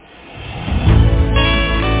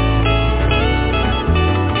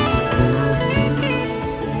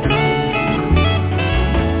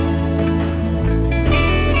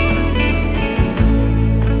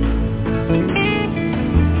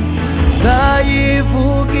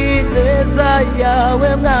nzayivuga ineza yawe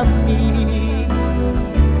mwami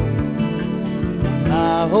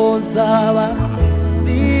aho nzaba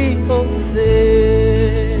ndi hose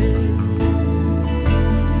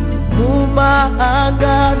mu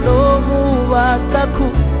mahanga no mu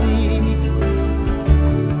batakuzi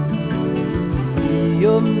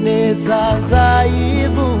iyo neza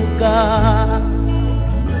nzayivuga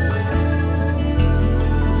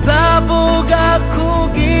nzavuga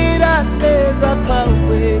kugira neza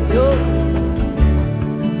kwawe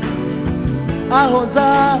aho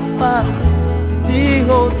nzaba ndi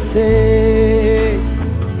hose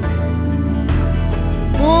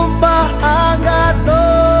mu mahanga no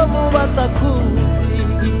mu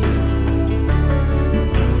batakuzi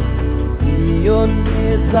iyo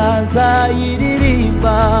neza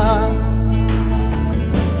nzayiririmba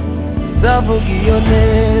nzavuga iyo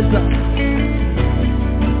neza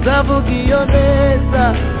nzavuga iyo neza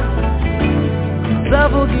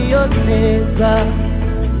nzavuga iyo neza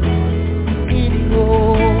iriho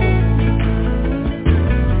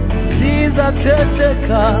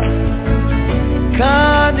sizaceceka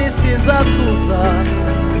kandi sizakuza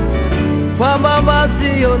kwamamaza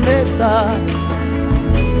iyo neza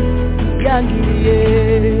yangiriye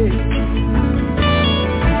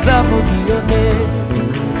nzavuga iyo neza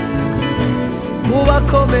mu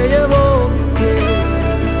bakomeye bose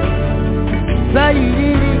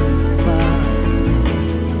nzayiririmba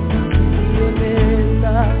iyo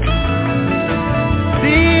neza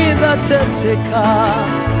sizaceceka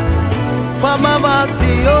kwamamaza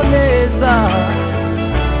iyo neza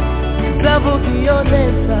nzavuga iyo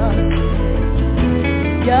neza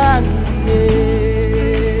yangiriye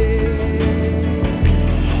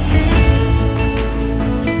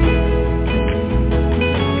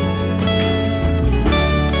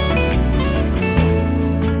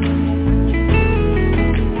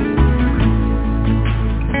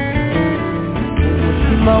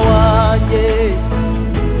umutima wanjye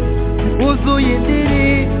wuzuye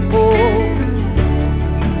indirimbo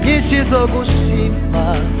nyinshi zo gushima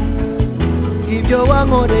ibyo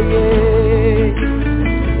wankoreye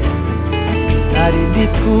nari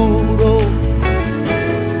ndituro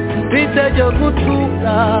mfite ryo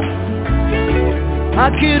gutura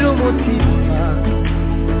akira umutima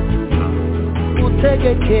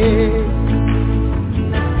utegeke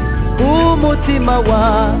umutima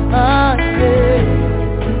wanjye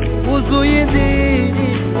wuzuye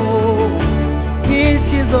indirimbo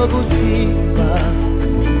nyinshi zo gushima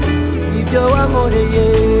ibyo wankoreye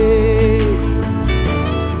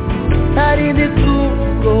nari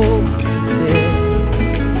ndituro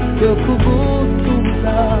yo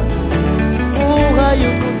kugutura uhaye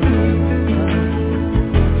umutima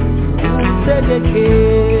utegeke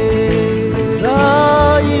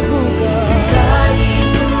nzayivuga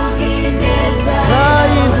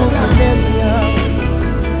nzayivuga ineza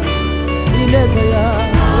ineza yawe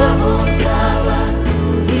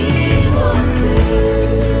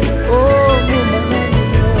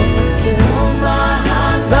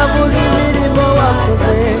nzavuga imirimo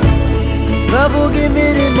wakoze nzavuga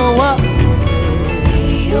imirimo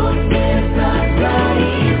iyo neza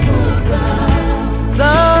nzayivuga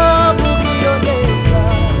nzavuga iyo neza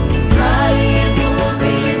nzayivuga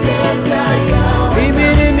ineza yawe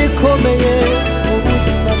imirimo ikomeye mu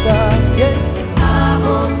buzima bwanjye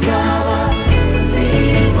aho nzaba ndi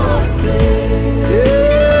hose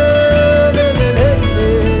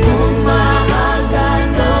mu mahanga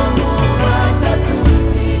no mu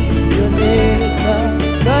batakuzi iyo neza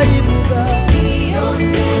nzayivuga iyo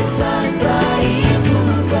neza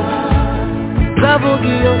nzayivuga nzavuga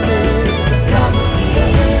iyo neza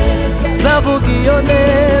nzavuga iyo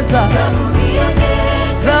neza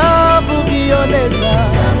nzavuga iyo neza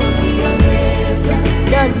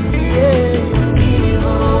yagiye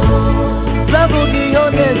nzavuga iyo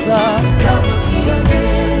neza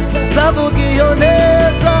nzavuga iyo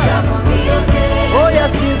neza oya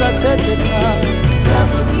sizaceceka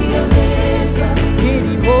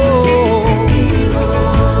irimo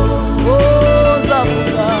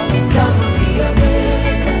nzavuga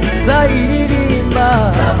nzayiririmba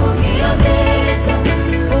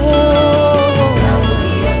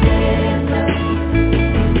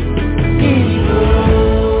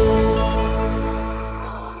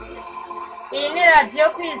iyi ni radiyo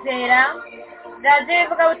kwizera radiyo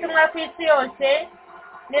ivugabutumwa ku isi yose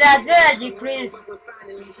ni radiyo ya gikristo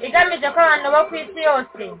igamije ko abantu bo ku isi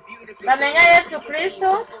yose bamenya Yesu Kristo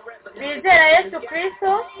bizera Yesu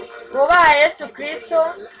Kristo bubaha Yesu Kristo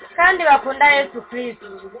kandi bakunda Yesu Kristo.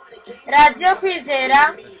 radiyo kwizera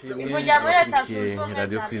ivugira muri leta zunze ubumwe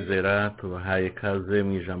radiyo kwizera tubahaye kaze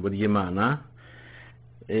mu ijambo ry'Imana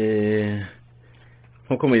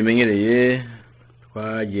nkuko mubimenyereye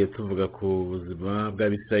twagiye tuvuga ku buzima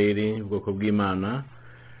bw'Abisirayeli ubwoko bw'Imana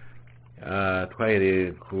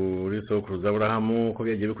twahereye kuri sokuruza Aburahamu ko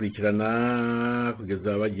byagiye bikurikirana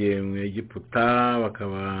kugeza bagiye mu Egiputa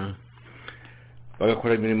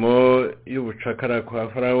bagakora imirimo y'ubucakara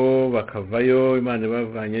kwa Farawo bakavayo Imana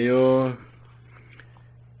bavanyeyo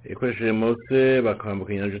ikoresheje Mose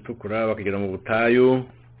bakambuka inyanja itukura bakagera mu butayu.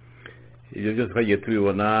 Ibyo byose twagiye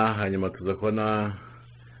tubibona hanyuma tuza kubona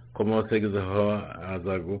ko Mose yagezeho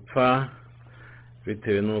aza gupfa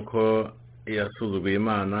bitewe n'uko yasuzuguye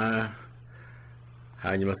Imana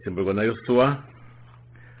hanyuma asimburwa na Yosuwa.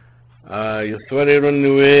 Yosuwa rero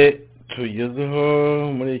niwe tugezeho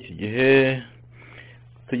muri iki gihe.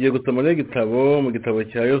 Tugiye gusoma igitabo mu gitabo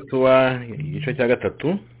cya Yosuwa igice cya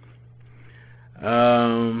 3.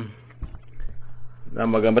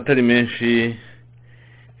 Amagambo atari menshi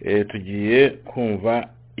tugiye kumva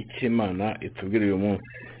icyo Imana itubwira uyu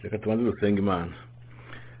munsi. Reka tubanze dusenga Imana.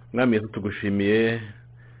 Mwami Yesu tugushimiye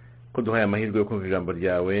ko duhaye amahirwe yo kumva ijambo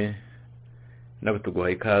ryawe, nawe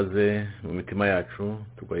tuguhaye ikaze mu mitima yacu,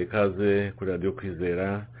 tuguhaye ikaze kuri radio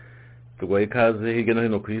Kwizera, tuguhaye ikaze hirya no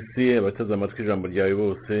hino ku isi abateze amatwi ijambo ryawe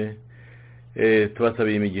bose.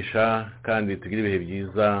 Tubasabiye imigisha kandi tugire ibihe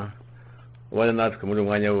byiza ubane natwe muri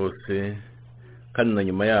umwanya wose kandi na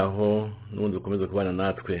nyuma yaho n'ubundi ukomeze kubana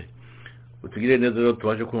natwe. Utugire neza rero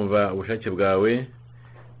tubashe kumva ubushake bwawe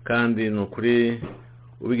kandi nukuri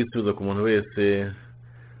ubigisubiza ku muntu wese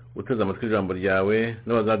uteze amatwi ijambo ryawe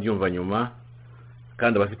n'abazaryumva nyuma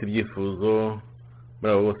kandi abafite ibyifuzo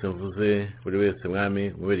muri abo bose mvuze buri wese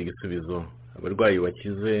mwami mubere igisubizo. Abarwayi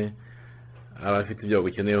wakize, abafite ibyo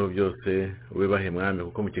bagukeneyeho byose ubibahe mwami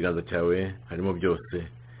kuko mu kiganza cyawe harimo byose.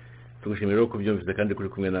 Tugushimira rero kubyumvise kandi kuri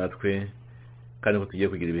kumwe natwe kandi ko tugiye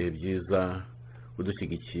kugira ibihe byiza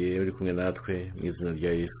udushyigikiye uri kumwe natwe mu izina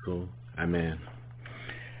rya Yesu, amen.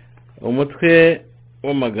 Umutwe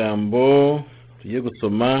w'amagambo tugiye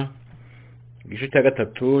gusoma igice cya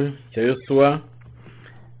 3 cya Yosuwa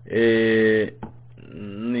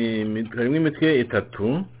harimo imitwe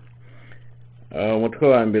 3. Umutwe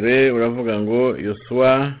wa mbere uravuga ngo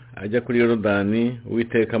Yosuwa ajya kuri Yorodani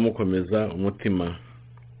Uwiteka amukomeza umutima.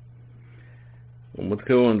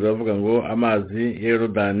 Umutwe wundi uravuga ngo amazi ya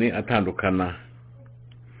Yorodani atandukana.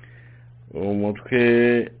 Umutwe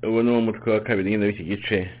uwo ni umutwe wa kabiri nyine w'iki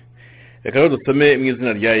gice. Reka rero dusome mu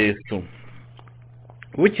izina rya Yesu.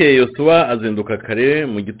 Bukeye Yosuwa azinduka kare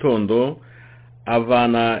mu gitondo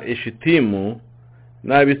avana Eshitimu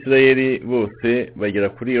n'Abisirayeli bose bagera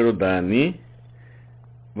kuri Yorodani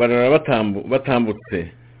barara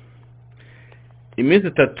batambutse. Iminsi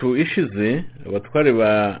 3 ishize abatware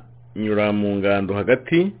banyura mu ngando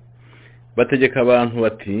hagati bategeka abantu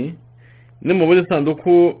bati nimubure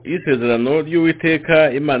isanduku y'isezerano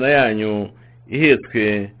ry'Uwiteka Imana yanyu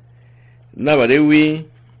ihetswe n'Abalewi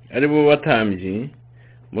ari bo batambyi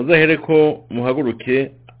muzahere ko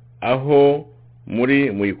muhaguruke aho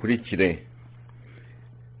muri muyikurikire.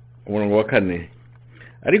 Umurongo wa 4.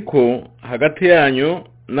 Ariko hagati yanyu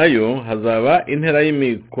nayo hazaba intera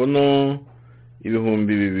y'imikono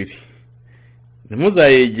 2,000.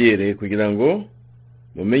 Ntimuzayegere kugira ngo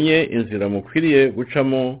mumenye inzira mukwiriye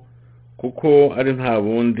gucamo kuko ari nta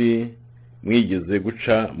bundi mwigeze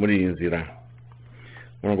guca muri iyi nzira.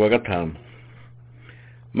 Umurongo wa 5.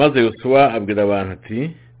 Maze Yosuwa abwira abantu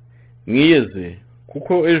ati mwiyeze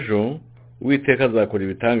kuko ejo Uwiteka azakora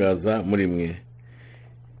ibitangaza muri mwe.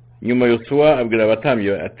 Nyuma Yosuwa abwira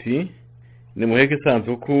abatambyi ati nimuheke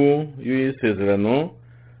isanduku y'isezerano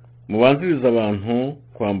mubanziriza abantu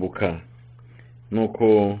kwambuka.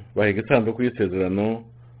 Nuko baheka isanduku y'isezerano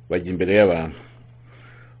bajya imbere y'abantu.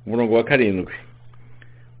 Umurongo wa 7.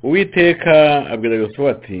 Uwiteka abwira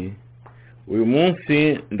Yosuwa ati uyu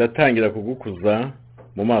munsi ndatangira kugukuza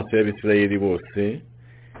mu maso y'Abisirayeli bose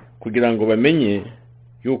kugira ngo bamenye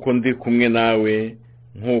yuko ndi kumwe nawe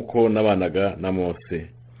nk'uko nabanaga na Mose.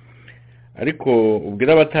 Ariko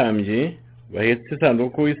ubwira abatambyi bahetse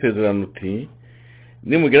isanduku y'isezerano uti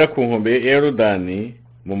nimugera ku nkombe ya Yorodani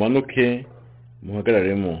mumanuke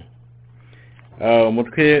muhagararemo.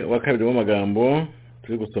 Umutwe wa 2 w'amagambo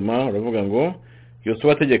turi gusoma uravuga ngo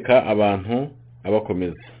Yosuwa ategeka abantu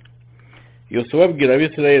abakomeza. Yosuwa abwira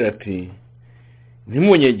Abisirayeli ati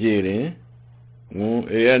nimunyegere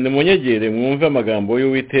mwumve amagambo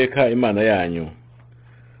y'Uwiteka Imana yanyu.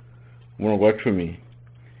 Umurongo wa 10.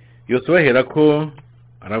 Yosuwa ahera ko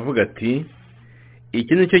aravuga ati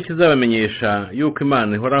iki nicyo kizabamenyesha yuko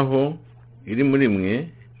Imana ihoraho iri muri mwe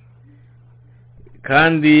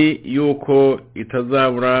kandi yuko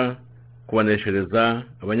itazabura kubaneshereza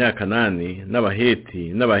Abanyakanani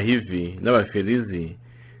n'Abaheti n'Abahivi n'Abaferizi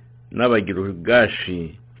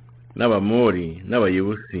n'abagirugashi n'abamori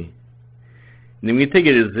n'abayebusi.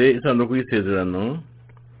 Nimwitegereze isanduku y'isezerano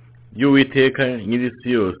y'Uwiteka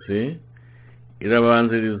nyir'isi yose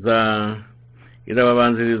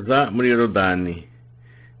irababanziriza muri Yorodani.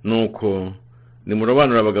 Nuko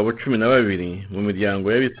nimurobanura abagabo 12 mu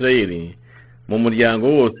miryango y'Abisirayeli, mu muryango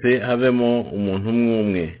wose havemo umuntu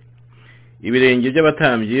umwe. Ibirenge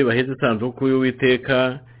by'abatambyi bahetse isanduku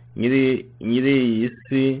y'Uwiteka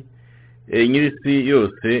nyir'isi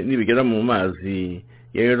yose nibigera mu mazi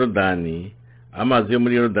ya Yorodani, amazi yo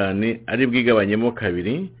muri Yorodani ari bwigabanyemo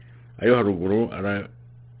kabiri, ayo haruguru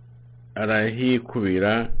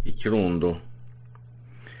arahikubira ikirundo.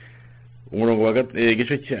 Umurongo wa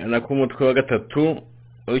gice na kumutwe wa gatatu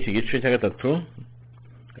w'iki gice cya gatatu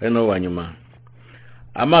ari no wanyuma.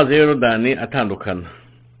 Amazi ya Yorodani atandukana.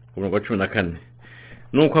 Umurongo wa 14.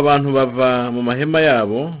 Nuko abantu bava mu mahema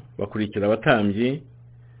yabo bakurikira abatambyi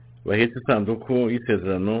bahetse isanduku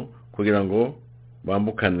y'isezerano kugira ngo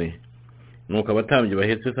bambukane. Nuko abatambyi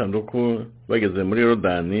bahetse isanduku bageze muri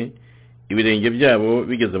Yorodani, ibirenge byabo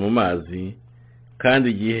bigeze mu mazi, kandi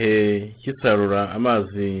igihe cy'isarura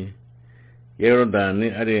amazi ya Yorodani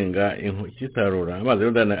arenga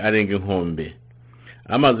inkombe.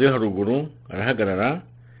 Amazi yo haruguru arahagarara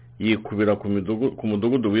yikubira ku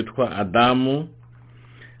mudugudu witwa Adamu,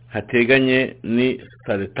 hateganye ni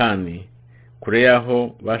Saretani, kure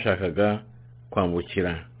yaho bashakaga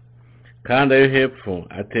kwambukira. Kandi ayo hepfo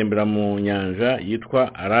atembera mu nyanja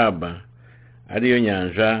yitwa Araba, ariyo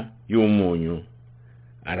nyanja y'umunyu,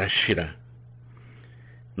 arashira.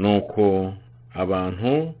 Nuko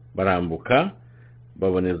abantu barambuka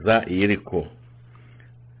baboneza Yeriko.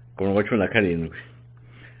 Ku murongo wa 17.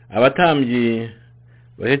 Abatambyi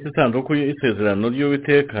bahetse isanduku y'isezerano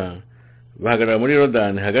ry'Uwiteka bahagarara muri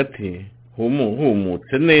Yorodani hagati,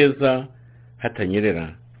 humutse neza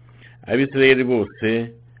hatanyerera. Abisirayeli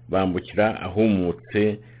bose bambukira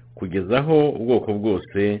ahumutse kugeza aho ubwoko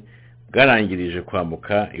bwose bwarangirije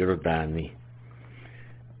kwambuka Yorodani.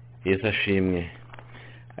 Yesu ashimwe.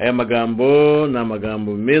 Aya magambo ni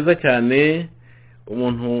amagambo meza cyane,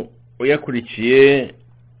 umuntu uyakurikiye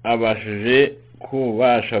abashije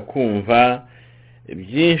kubasha kumva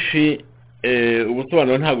byinshi.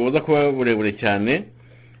 Ubusobanuro ntabwo buza kuba burebure cyane,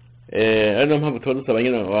 ari no mpamvu tuba dusaba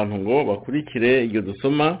nyine abantu ngo bakurikire ibyo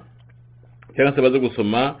dusoma, cyangwa se baze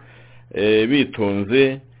gusoma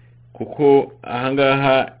bitonze, kuko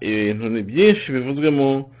ahangaha ibintu ni byinshi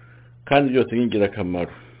bivuzwemo kandi byose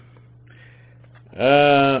n'ingirakamaro.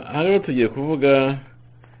 Aha tugiye kuvuga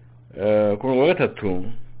ku murongo wa 3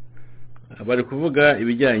 bari kuvuga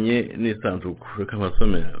ibijyanye n'isanduku. Reka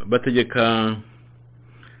basomera. Bategeka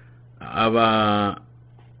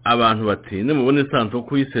abantu bati, nimubona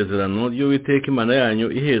isanduku y'isezerano ry'Uwiteka Imana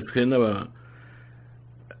yanyu ihetswe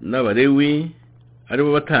n'Abalewi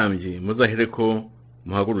aribo batambyi, muzahere ko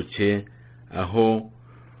muhaguruke aho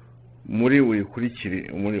muri wikurikire.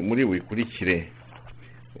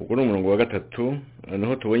 Ubwo ni umurongo wa 3.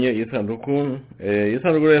 Naho tubonye iyi sanduku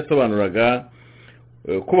yasobanuraga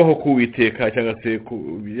kubaho k'Uwiteka, cyangwa se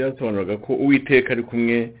yasobanuraga ko Uwiteka ari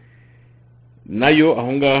kumwe nayo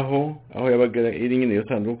aho ngaho aho yabaga iri nyine iyo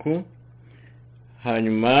sanduku.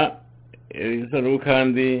 Hanyuma iyo sanduku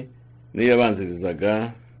kandi niyo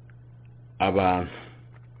yabanzirizaga abantu.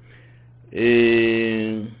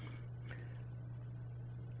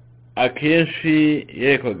 Akenshi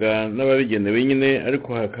yerekwaga n'ababigenewe nyine,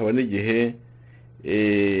 ariko hakaba n'igihe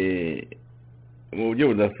mu buryo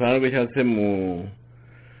budasanzwe, cyangwa se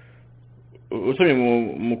usomye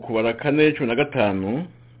mu kubara 4:15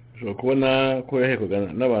 ushobora kubona ko yahekwaga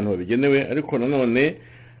n'abantu babigenewe, ariko nanone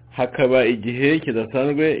hakaba igihe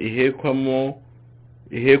kidasanzwe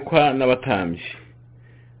ihekwa n'abatambyi.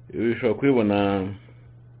 Ushobora kubibona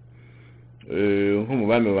nko mu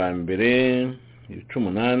bami ba mbere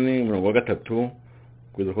 18 umurongo wa 3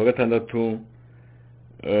 kugeza ku wa 6.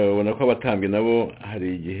 Ubona ko abatambyi nabo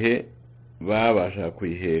hari igihe babasha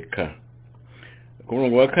kuyiheka. Ku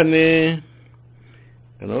murongo wa 4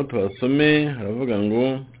 naho tuhasome, haravuga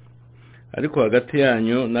ngo, ariko hagati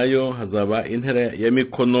yanyu nayo hazaba intera ya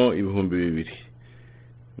mikono 2,000.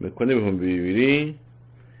 Mikono 2,000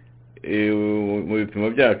 mu bipimo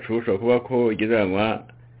byacu ushobora kuba ko igereranywa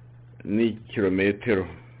n'ikilometero.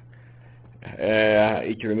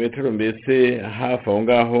 Ikilometero mbese hafi aho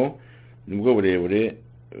ngaho nibwo burebure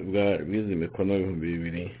bw'izi mikono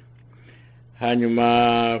 2,000.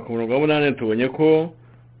 Hanyuma ku murongo wa 8 tubonye ko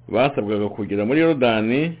basabwaga kugera muri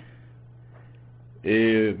Yorodani,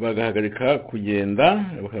 bagahagarika kugenda,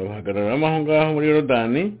 bakabahagararamo aho ngaho muri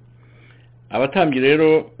Yorodani. Abatambyi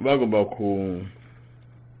rero bagomba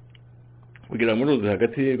kugira mu ruzi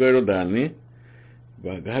hagati rwa Yorodani,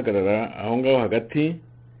 bagahagarara aho ngaho hagati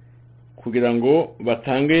kugira ngo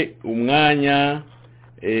batange umwanya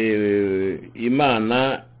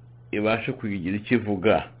Imana ibashe kugira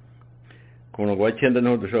ikivuga. Ku murongo wa 9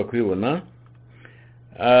 niho dushobora kubibona.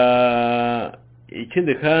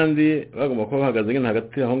 Ikindi kandi bagomba kuba bahagaze nyine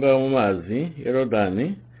hagati aho ngaho mu mazi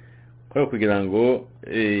Yorodani, kugira ngo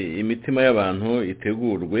imitima y'abantu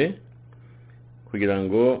itegurwe, kugira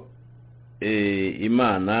ngo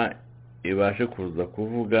Imana ibashe kuza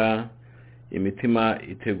kuvuga imitima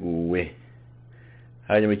iteguwe.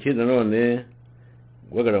 Hanyuma ikindi nanone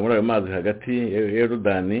guhagarara muri ayo mazi hagati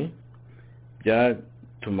Yorodani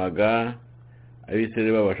byatumaga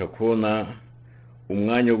Abisirayeli babasha kubona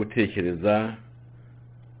umwanya wo gutekereza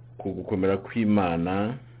ku gukomera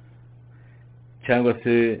kw'Imana, cyangwa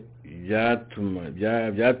se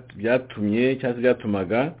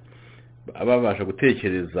byatumaga babasha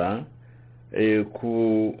gutekereza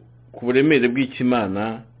ku buremere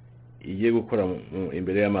bw'Imana igiye gukora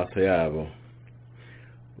imbere y'amaso yabo.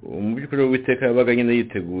 Mu by'ukuri Uwiteka yabaga nyine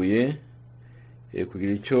yiteguye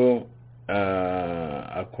kugira icyo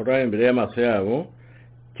akora imbere y'amaso yabo,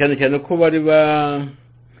 cyane cyane ko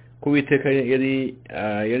ko Uwiteka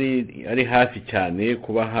yari hafi cyane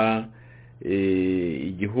kubaha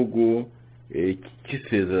igihugu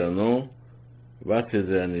cy'isezerano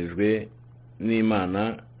basezeranijwe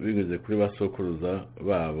n'Imana binyuze kuri basokuruza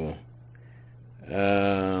babo.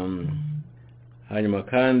 Hanyuma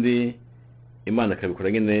kandi Imana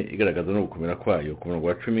ikabikora nyine igaragaza no gukomera kwayo. Ku murongo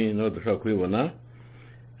wa 10 no dushobora kubibona.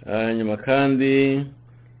 Hanyuma kandi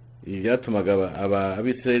byatumaga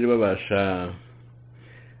Abisirayeli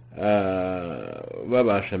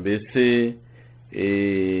babasha mbese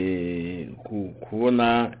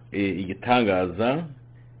kubona igitangaza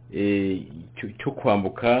cyo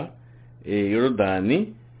kwambuka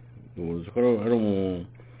Yorodani.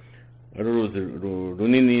 Ari uruzi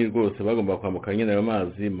runini rwose, bagomba kwambuka nyine ayo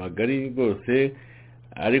mazi magari rwose,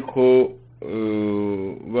 ariko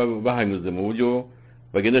bahanyuze mu buryo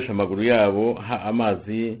bagendesha amaguru yabo,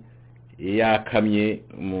 amazi yakamye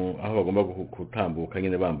aho bagomba gutambuka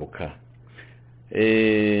nyine bambuka.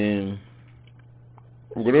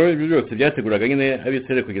 Ubwo rero ibyo byose byateguraga nyine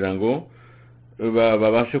Abisirayeli kugira ngo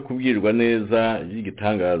babashe kubwirwa neza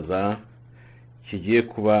y'igitangaza kigiye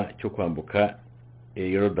kuba cyo kwambuka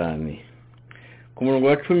Yorodani. Ku murongo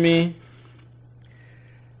wa 10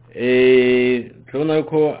 turabona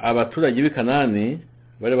ko abaturage b'i Kanani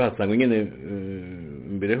bari bahasangwe nyine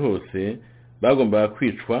mbere hose bagomba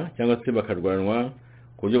kwicwa cyangwa se bakarwanwa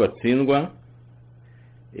ku buryo batsindwa,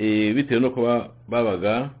 bitewe no kuba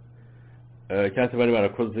babaga cyangwa se bari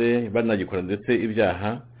barakoze banagikora ndetse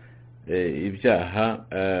ibyaha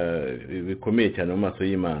bikomeye cyane mu maso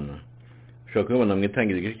y'Imana. Ushobora kubibona mu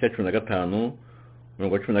Itangiriro igice cya 15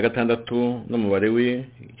 umurongo wa 16 no mu Balewi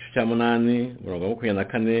igice cya 8 umurongo wa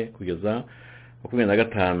 24 kugeza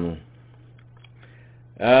 25.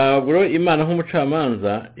 Ubwo Imana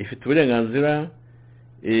nk'umucamanza ifite uburenganzira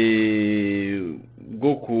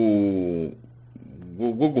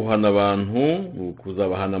bwo guhana abantu,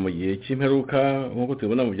 kuzabahana mu gihe cy'imperuka nk'uko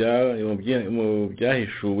tubibona mu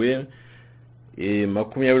byahishuwe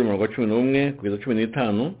 20:11 kugeza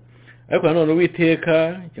 15. Ariko nanone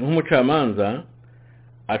Uwiteka nk'umucamanza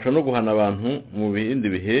ashobora no guhana abantu mu bindi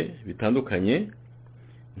bihe bitandukanye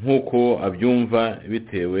nk'uko abyumva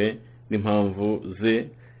bitewe n'impamvu ze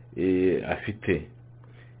afite.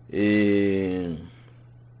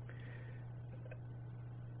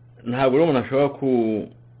 Ntabwo umuntu ashobora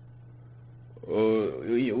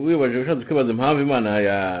wibaje ushatse kwibaza impamvu Imana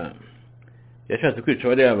yashatse kwica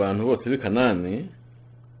bariya abantu bose b'i Kanani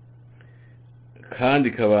kandi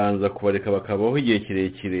ikabanza kubareka bakabaho igihe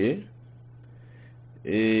kirekire.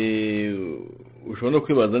 Ushobora no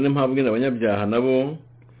kwibaza n'impamvu nyine abanyabyaha nabo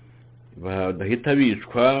badahita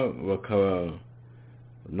bicwa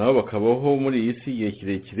nabo bakabaho muri iyi si igihe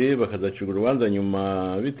kirekire, bakazacirwa urubanza nyuma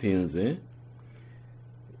bitinze.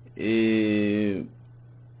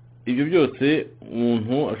 Ibyo byose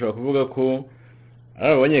umuntu ashobora kuvuga ko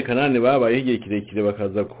ari abanyekanani babaye igihe kirekire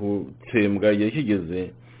bakaza gutsembwa igihe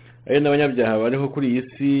kigeze, ari n'abanyabyaha bariho kuri iyi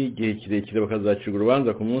si igihe kirekire bakazacirwa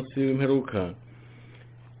urubanza ku munsi w'imperuka.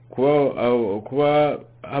 Kuba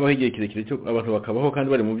habaho igihe kirekire cyo abantu bakabaho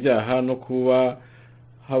kandi bari mu byaha, no kuba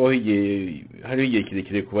habaho igihe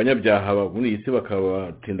kirekire ku banyabyaha muri iyi si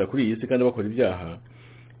bakabatinda kuri iyi si kandi bakora ibyaha,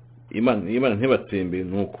 Imana ntibatsembe,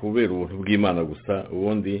 ni ukubera ubuntu bw'Imana gusa.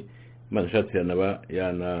 Ubundi Imana ishatse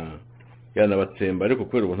yanabatsemba, ariko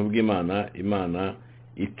kubera ubuntu bw'Imana, Imana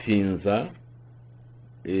itinza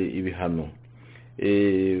ibihano.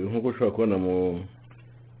 Nk'uko ushobora kubona mu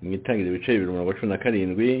mu itangiriro ibice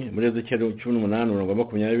 2:17, muri Ezekiel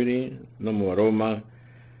 18:20 no mu Baroma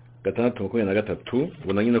 6:23.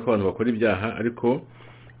 ubona nyine ko abantu bakora ibyaha ariko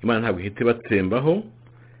Imana ntabwo ihite batsembaho,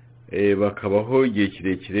 bakabaho igihe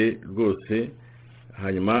kirekire rwose,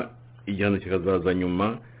 hanyuma igihano kikazaza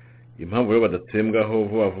nyuma. Impamvu rero badatsembwaho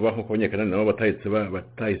vuba nk'uko abanyekana nabo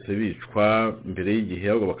batahise bicwa mbere y'igihe,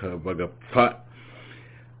 ahubwo bagapfa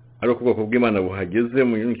ari uko ubwoko bw'Imana buhageze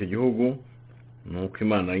mu icyo gihugu, nuko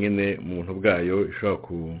Imana nyine mu buntu bwayo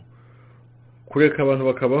ishobora kureka abantu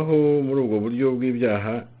bakabaho muri ubwo buryo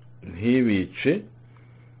bw'ibyaha ntibice,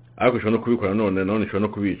 ariko ishobora no kubikora none ishobora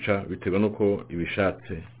no kubica biterwa n'uko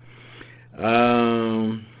ibishatse.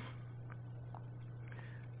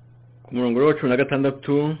 Ku murongo wa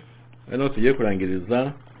 16 hano tugiye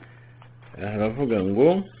kurangiriza, haravuga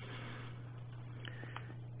ngo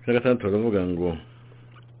 16 baravuga ngo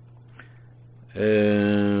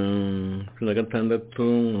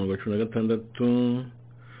 16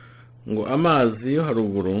 ngo amazi yo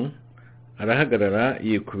haruguru arahagarara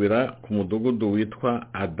yikubira ku mudugudu witwa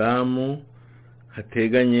Adamu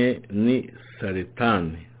hateganye ni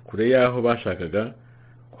Saretani, kure yaho bashakaga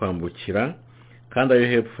kwambukira, kandi ayo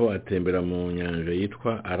hepfo atembera mu nyanja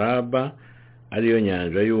yitwa Araba, ariyo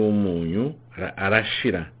nyanja y'umunyu,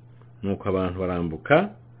 arashira. Nuko abantu barambuka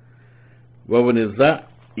baboneza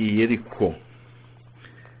i Yeriko.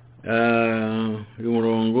 Uyu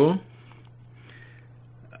murongo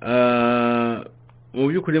mu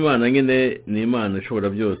by'ukuri Imana nyine ni Imana ishobora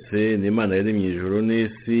byose, ni Imana yaremye ijuru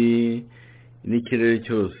n'isi n'ikirere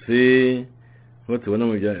cyose, nk'uko tubona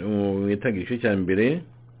mu itangiriro cya mbere.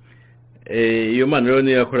 Iyo Mana rero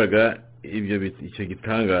niyo yakoraga icyo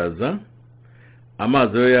gitangaza.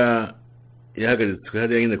 Amazi yo yahagaritswe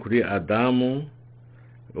hariya nyine kuri Adamu,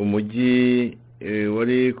 umujyi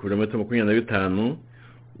wari ku birometero 25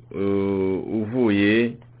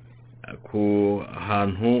 uvuye ku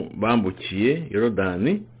hantu bambukiye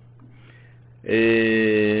Yorodani.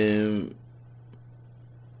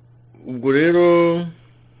 Ubwo rero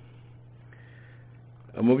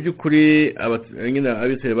mu by'ukuri nyine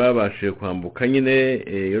abisirayeli babashije kwambuka nyine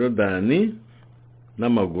Yorodani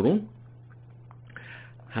n'amaguru,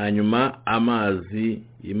 hanyuma amazi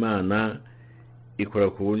Imana ikora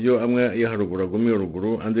ku buryo amwe yo haruguru agumiye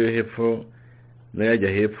ruguru, andi yo hepfo n'ayajya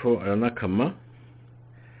hepfo aranakama.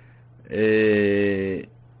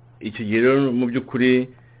 Icyo gihe rero mu by'ukuri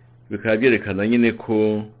bikaba byerekana nyine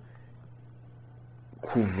ko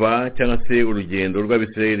kuva cyangwa se urugendo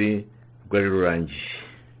rw'abisirayeli rwari rurangiye.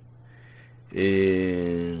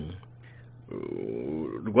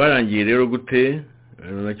 Rwarangiye rero gute?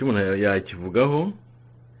 Nacyo umuntu yakivugaho.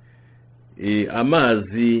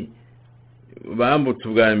 Amazi bambutse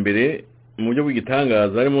ubwa mbere mu buryo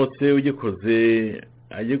bw'igitangaza, harimo se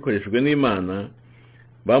agikoreshejwe n'Imana,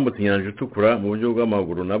 bambutse inyanja itukura mu buryo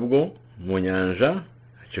bw'amaguru, nabwo mu nyanja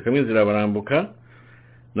hacikamo inzira barambuka.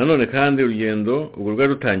 Nanone kandi urugendo ubwo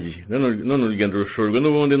rwari rutangiye, none urugendo rushojwe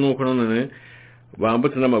n'ubundi, nuko none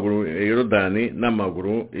bambutse n'amaguru Yorodani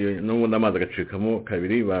n'amaguru, n'ubundi amazi agacikamo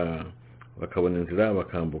kabiri, bakabona inzira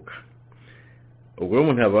bakambuka. Ubwo rero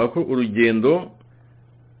umuntu yavuga ko urugendo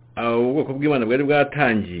ubwoko bw'Imana bwari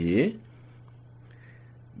bwatangiye,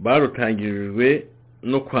 barutangirijwe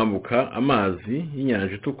no kwambuka amazi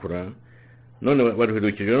y'inyanja itukura, none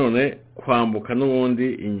baruhirukije none kwambuka n'ubundi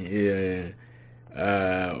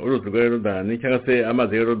uruzi rwa Yorodani cyangwa se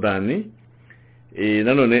amazi ya Yorodani,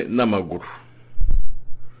 nanone n'amaguru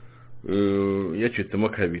yacitsemo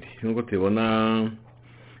kabiri. Nk'uko tubona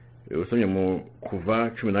usomye mu Kuva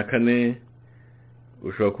 14,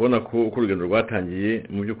 ushobora kubona ko uko urugendo rwatangiye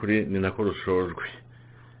mu by'ukuri ni nako rushojwe.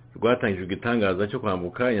 Rwatangijwe igitangaza cyo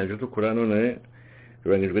kwambuka inyanja itukura, none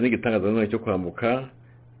rurangijwe n'igitangaza none cyo kwambuka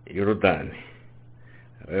Yorodani.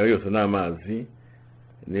 Ayo yose ni amazi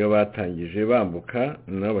niyo batangije bambuka,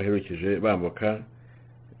 nabo baherukije bambuka.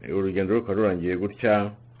 Urugendo rukaba rurangiye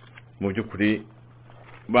gutya mu by'ukuri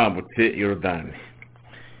bambutse Yorodani.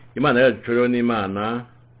 Imana yacu rero ni Imana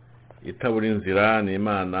itabura inzira, ni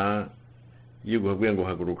Imana yiguhabwiye ngo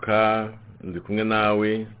haguruka ndi kumwe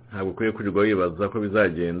nawe, ntabwo ukwiye kurirwa wibaza ko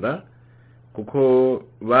bizagenda, kuko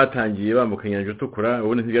batangiye bambuka inyanja itukura,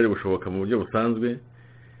 ubundi ntibyari gushoboka mu buryo busanzwe.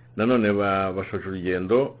 Nanone bashoje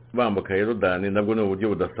urugendo bambuka Yorodani, nabwo ni uburyo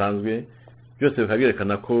budasanzwe. Byose bikaba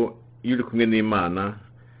byerekana ko iyo uri kumwe n'Imana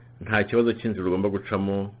nta kibazo cy'inzira ugomba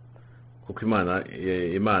gucamo, kuko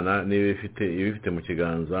Imana niyo ifite mu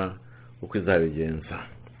kiganza uko izabigenza.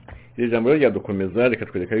 Iri jambo rero ryadukomeza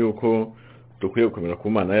rikatwereka yuko dukwiye gukomera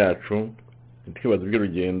ku Mana yacu, ntitwibaze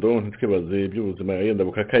iby'urugendo, ntitwibaze iby'ubuzima yenda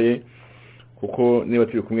bukakaye, kuko niba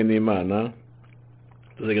turi kumwe n'Imana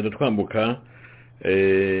tuzagenda twambuka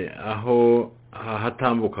aho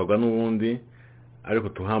hatambukaga n'ubundi ariko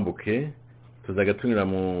tuhambuke tuzajya tunyura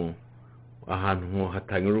mu ahantu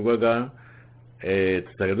hatanyurwaga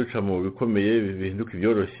tuzajya duca mu bikomeye bihinduka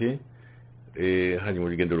ibyoroshye hanyuma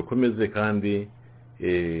urugendo rukomeze kandi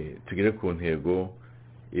tugere ku ntego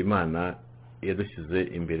Imana yadushyize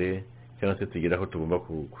imbere cyangwa se tugera aho tugomba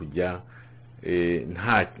kujya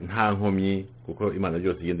nta nkomyi kuko Imana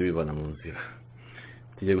byose igenda bivana mu nzira.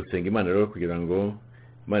 Tugiye gusenga Imana rero kugira ngo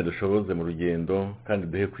Imana dushoboze mu rugendo kandi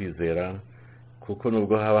duhe kwizera kuko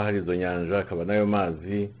nubwo haba hari izo nyanja akaba nayo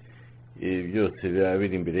mazi byose biba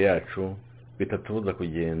biri imbere yacu bitatubuza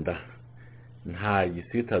kugenda. Nta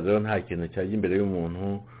gisitazo nta kintu cyajya imbere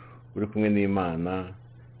y'umuntu uri kumwe n'Imana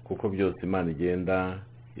kuko byose Imana igenda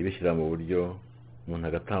ibishyira mu buryo umuntu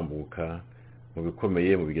agatambuka mu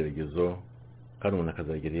bikomeye mu bigeragezo kandi umuntu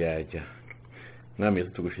akazagera yajya. Mwami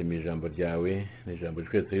Yesu tugushimira ijambo ryawe n'ijambo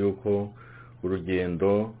twese yuko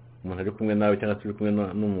urugendo umuntu ari kumwe nawe cyangwa se uri kumwe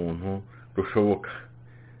n'umuntu rushoboka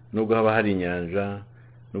nubwo haba hari inyanja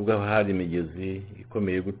nubwo haba hari imigezi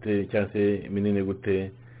ikomeye gute cyangwa se minini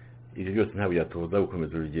gute ibyo byose ntabwo byatubuza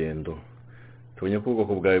gukomeza urugendo. Tubonye ko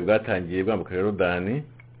ubwoko bwawe bwatangiye bwambuka Yorodani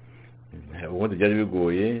ubundi byari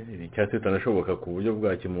bigoye cyangwa se bitanashoboka ku buryo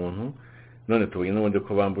bwa kimuntu none tubonye n'ubundi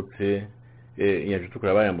ko bambutse inyanja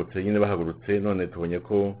itukura bayambutse nyine bahagurutse none tubonye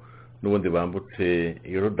ko n'ubundi bambutse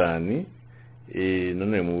Yorodani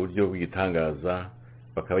none mu buryo bw'igitangaza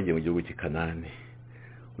bakaba bagiye mu gihugu cy'i Kanani.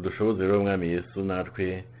 Udushoboze rero Mwami Yesu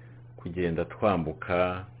natwe kugenda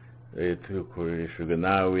twambuka tubikoreshejwe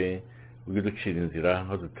nawe ugiducira inzira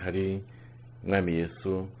aho zitari Mwami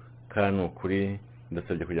Yesu kandi ukuri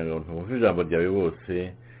ndasabye kugira ngo ntumve ijambo ryawe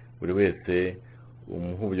bose buri wese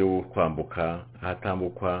umuha uburyo bwo kwambuka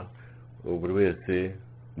ahatambukwa buri wese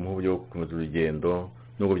umuha uburyo bwo gukomeza urugendo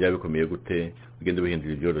nubwo byaba bikomeye gute ugende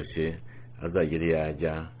bihindura ibyoroshye azagere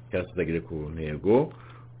yajya cyangwa se azagere ku ntego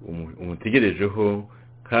umutegerejeho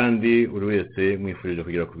kandi buri wese mwifurije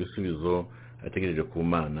kugera ku bisubizo ategereje ku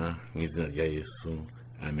Mana mu izina rya Yesu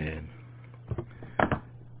amen.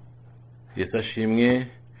 Yesu ashimwe.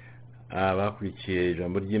 Abakurikiye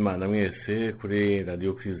ijambo ry'Imana mwese kuri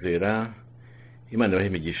radio Kwizera Imana ibahe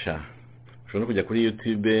imigisha. Ushobora kujya kuri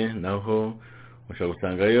YouTube naho mushobora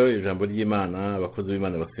gusangayo ijambo ry'Imana abakozi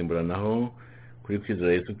b'Imana basimburanaho kuri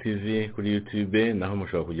Kwizera Yesu TV kuri YouTube naho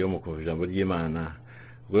mushobora kujyaho mukumva ijambo ry'Imana.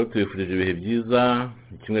 Ubwo tubifurije ibihe byiza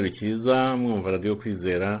icyumweru cyiza mwumva radio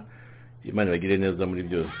Kwizera Imana ibagire neza muri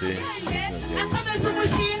byose.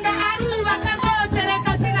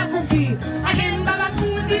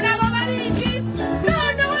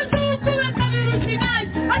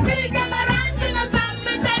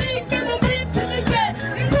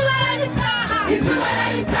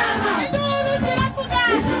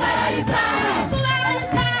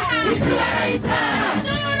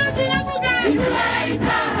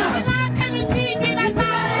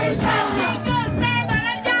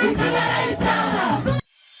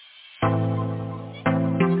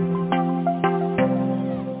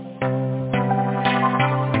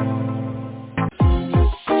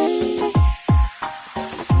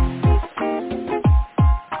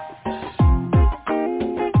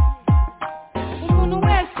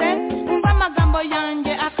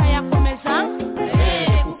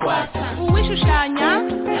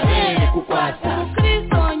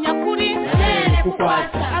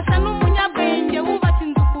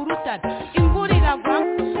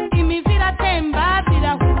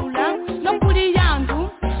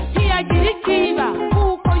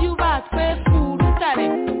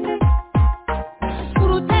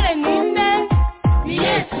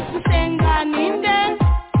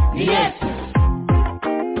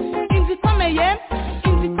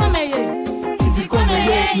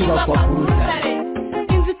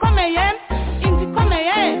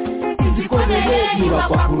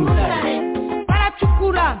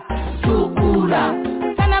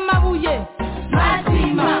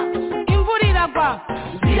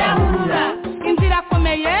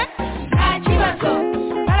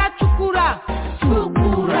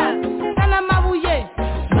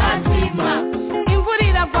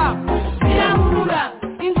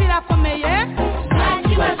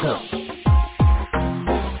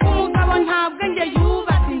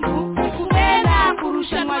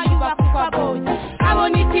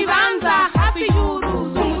 Abona ikibanza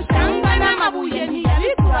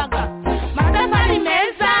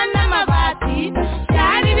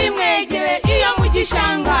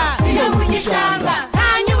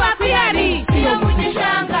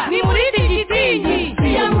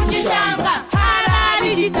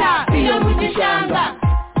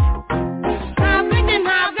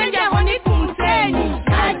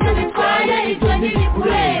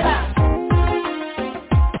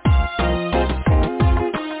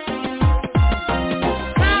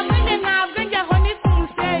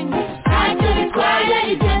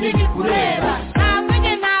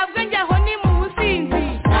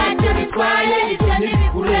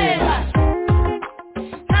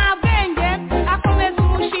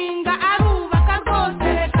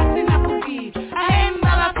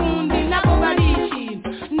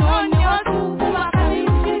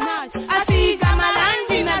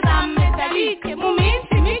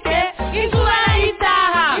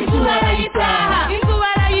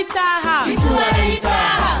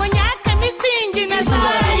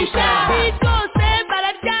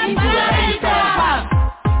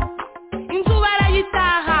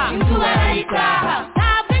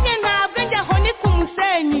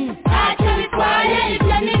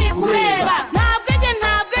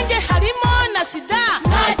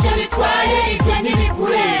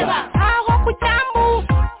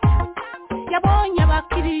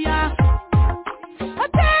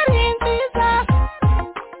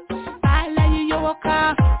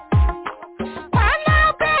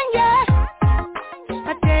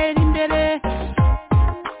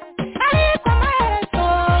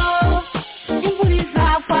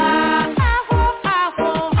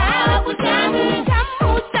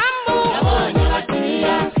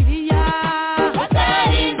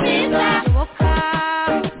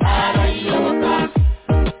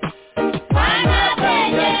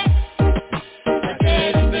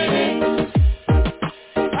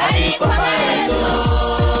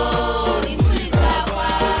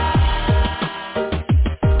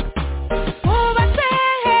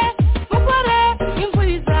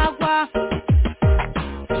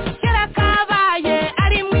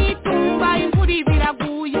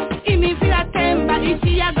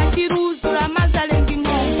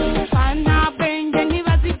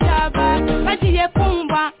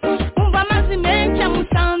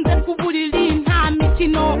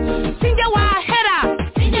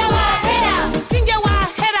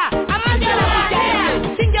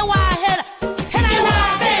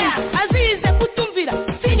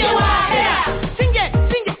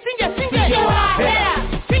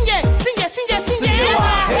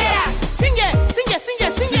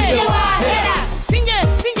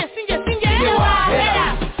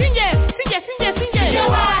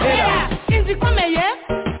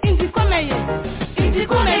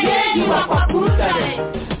urutare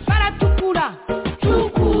baratukura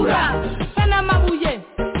tukura sana amabuye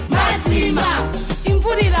mazima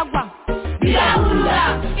imvura iragwa birahurura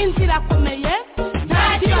inzira komeye nta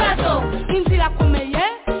kibazo inzira komeye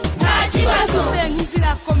nta kibazo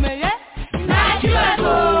inzira komeye nta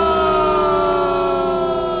kibazo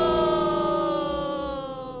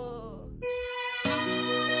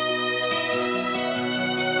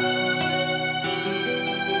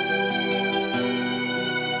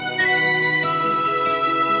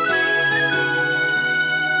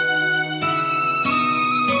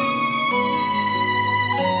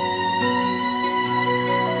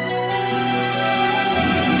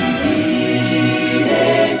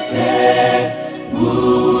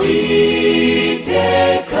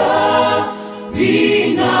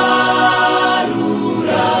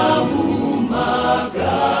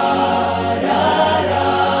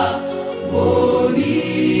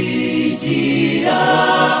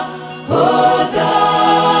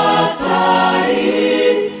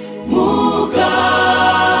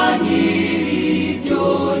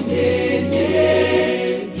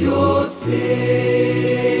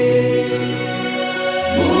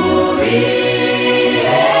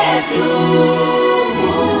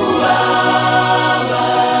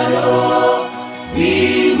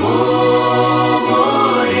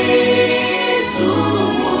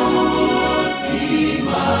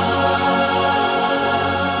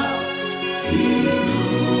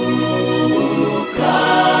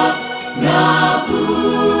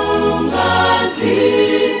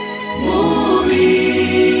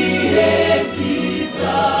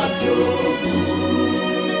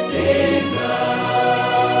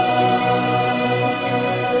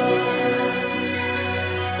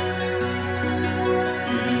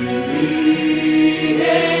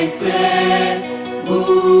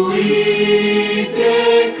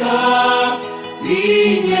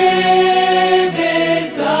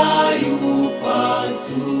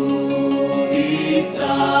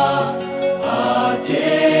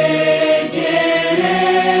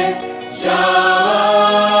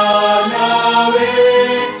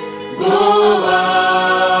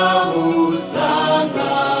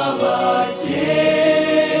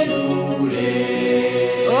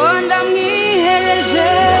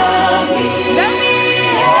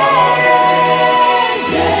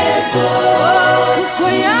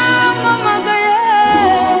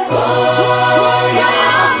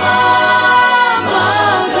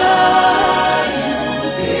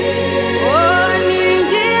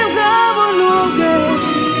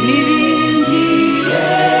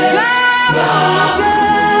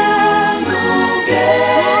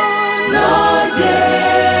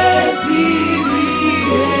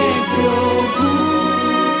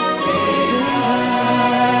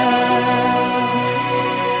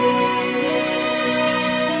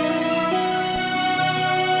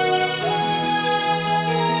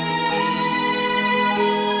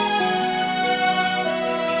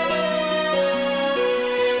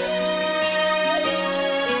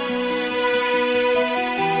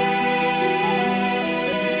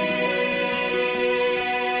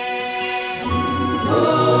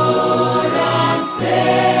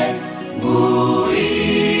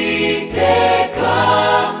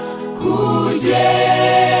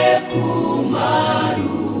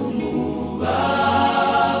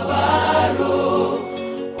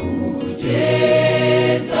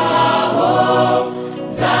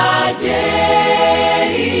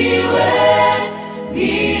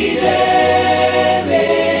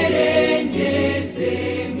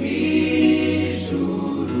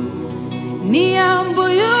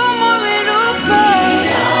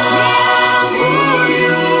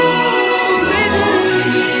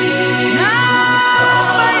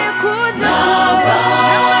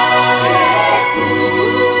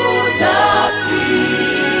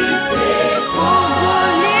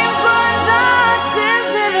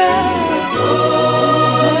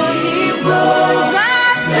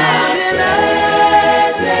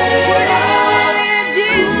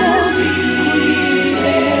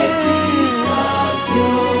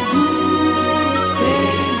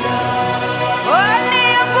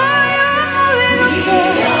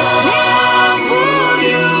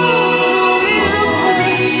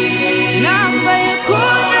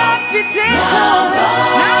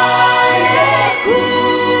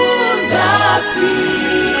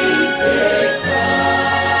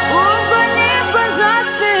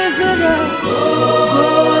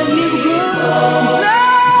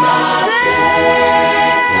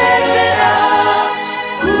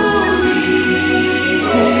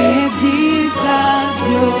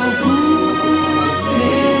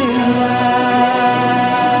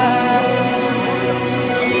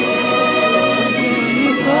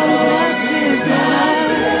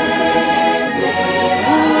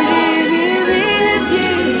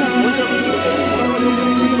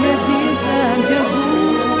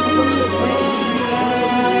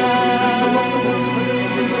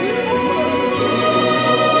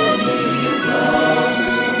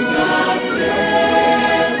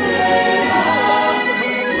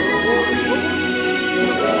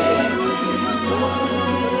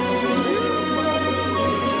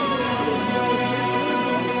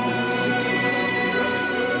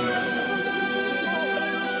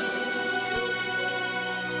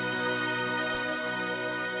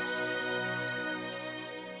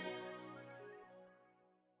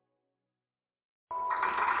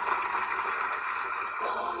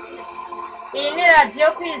Iyi ni radiyo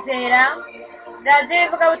kwizera, radiyo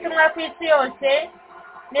ivugabutumwa ku isi yose,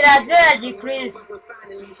 ni radiyo ya gikristo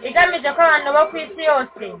igamije ko abantu bo ku isi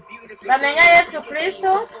yose bamenya Yesu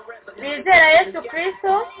Kristo, bizera Yesu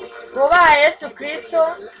Kristo, bubaha Yesu Kristo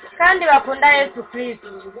kandi bakunda Yesu Kristo.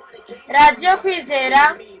 Radiyo kwizera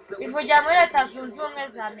ivugira muri Leta Zunze Ubumwe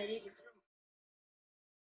za Amerika.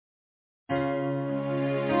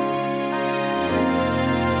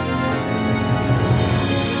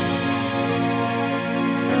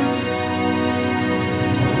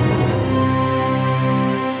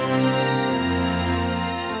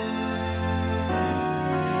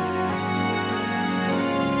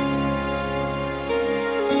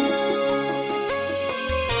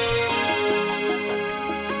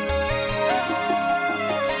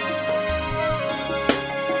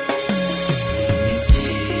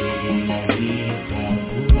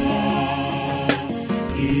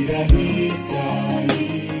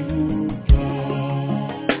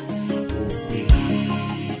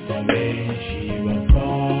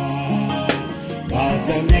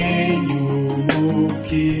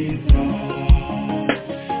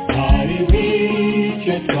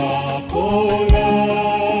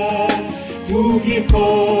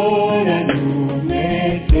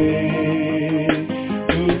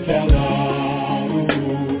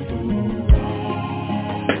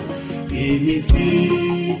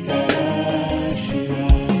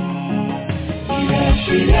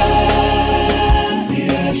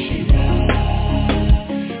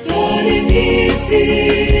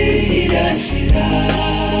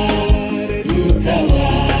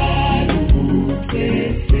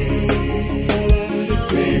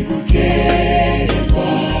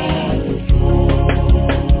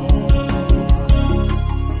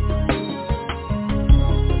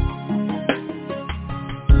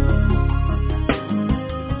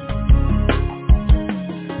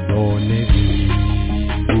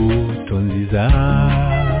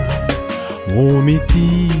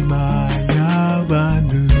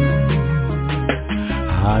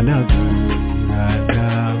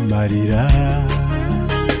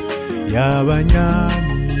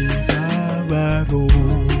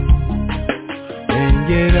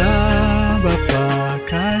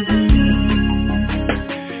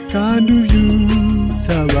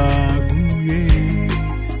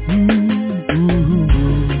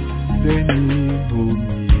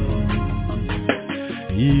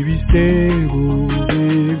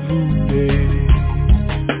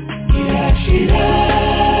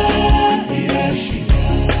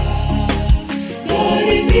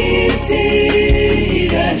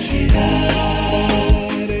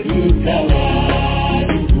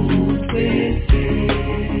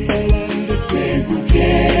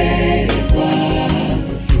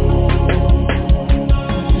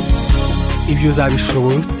 Ibyo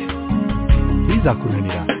uzabishobora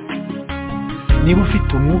bizakunanira niba ufite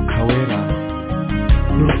umwuka wera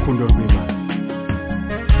n'urukundo rw'Imana.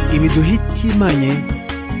 Ibi duhitimanye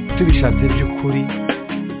tubishatse by'ukuri,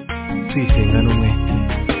 tuyisenga n'umwete,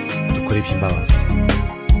 dukora iby'imbabazi.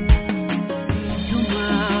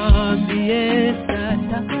 Tumwambie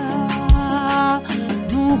sataka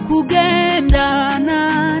nukugendana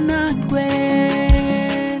natwe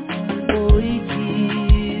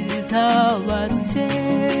tabarutse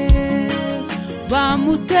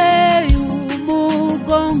bamuteye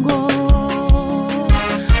umugongo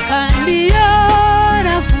kandi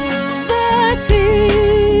yaravuze ati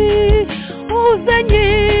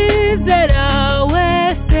uzanyizera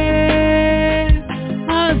wese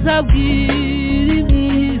azabwira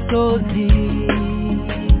imisozi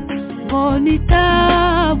ngo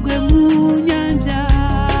nitabwe mu nyanja.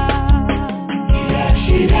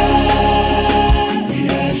 Irashira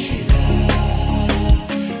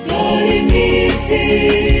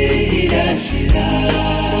irashira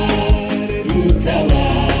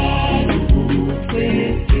rutabara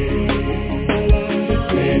twese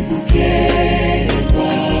twegukerwa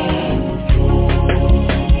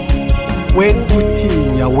we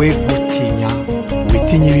gutinya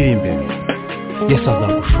witinya ibiri imbere. Yesu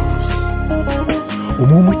azagushoboza.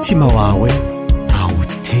 Umutima wawe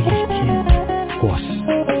ntawutegeke rwose.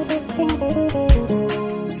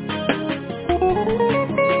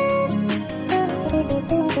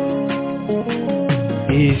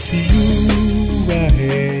 Isi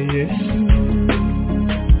yubahe Yesu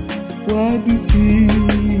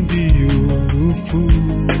wadutsindiye urupfu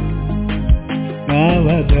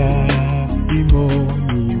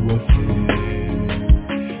n'abadayimoni bose,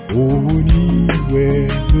 ubu niwe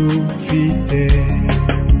dufite.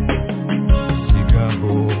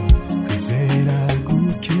 Sigaho kwizera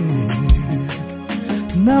guke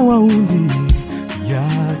na wa wundi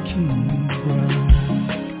yakirwa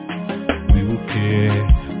wibuke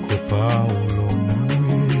ko Pawulo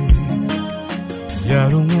nawe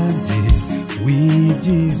yari umwanzi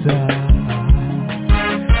w'ibyiza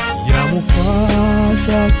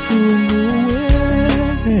yamufasha tumuwe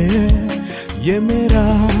yemera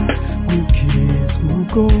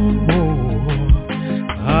gukizwa ubwoba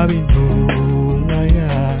aba intumwa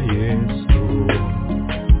ya Yesu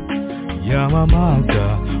yamamaza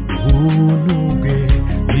ubuntu bwe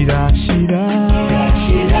birashira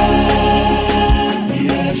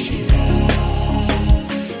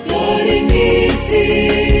dore iminsi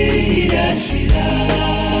irashira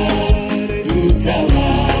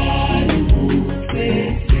dutabare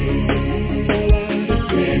twese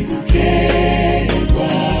twe gukererwa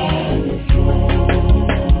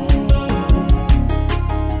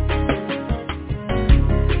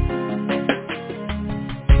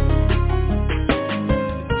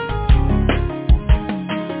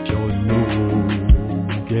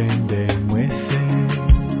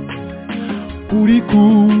uri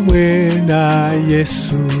kumwe na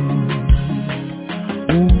Yesu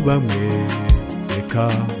ubamwe reka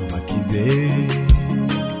ubakize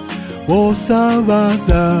bose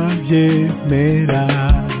bazabyemera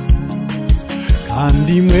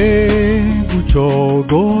kandi mwe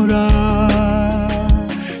gucogora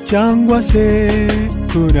cyangwa se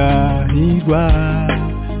kurahirwa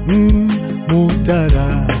mutara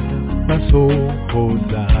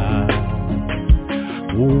basohoza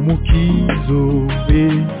umukizo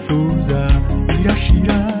bifuza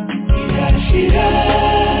irashira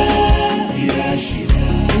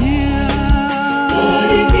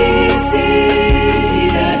dore iminsi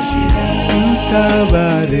irashira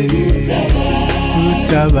dutabare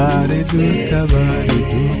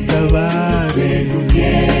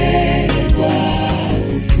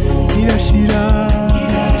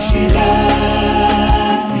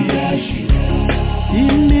irashira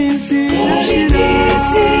iminsi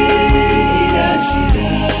irashira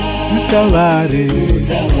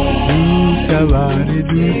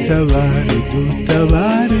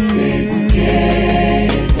dutabare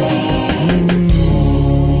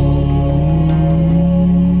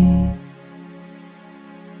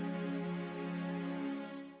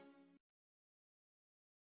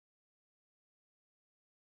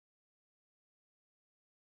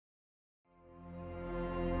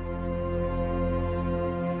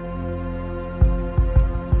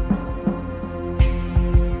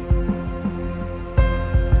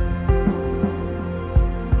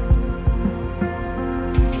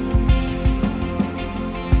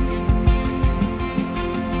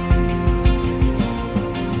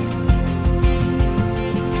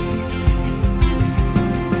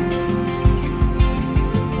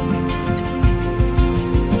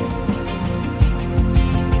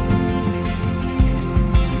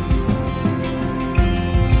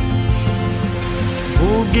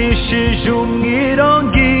ugishije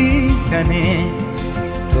umwirongikane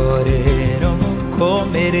torero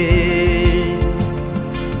mukomere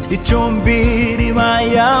icumbi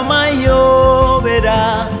ribaye amayobera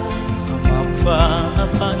amapfa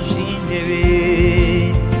afashe intebe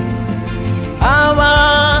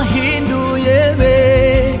abahinduye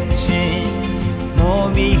benshi mu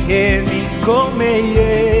bihe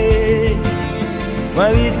bikomeye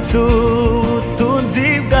babitse ubutunzi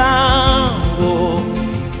bwabo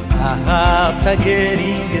ahatagera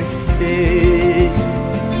ingese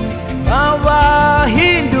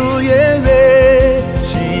abahinduye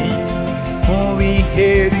benshi mu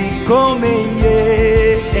bihe bikomeye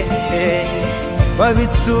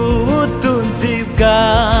babitse ubutunzi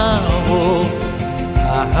bwabo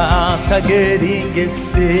ahatagera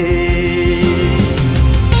ingese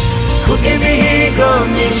kubw'imihigo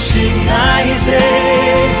myinshi mwahize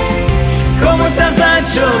ko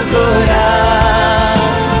mutazacogora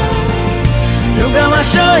nubwo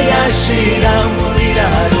amasho yashira mu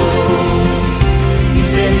biraro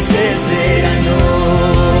izera isezerano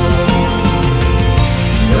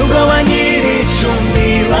nubwo ba nyir'icumbi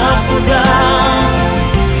bavuga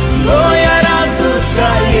ngo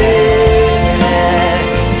yaradutaye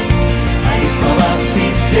ariko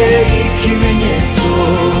bafite ikimenyetso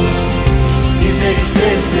izera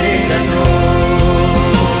isezerano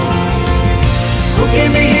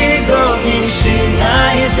kubw'imihigo myinshi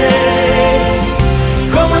mwahize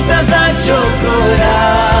ko mutazacogora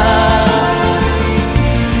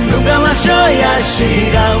nubwo amasho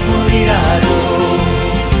yashira mu biraro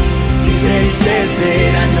izera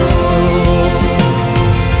isezerano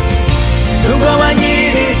nubwo ba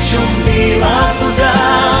nyir'icumbi bavuga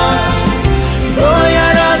ngo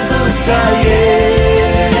yaradutaye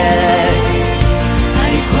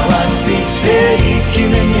ariko bafite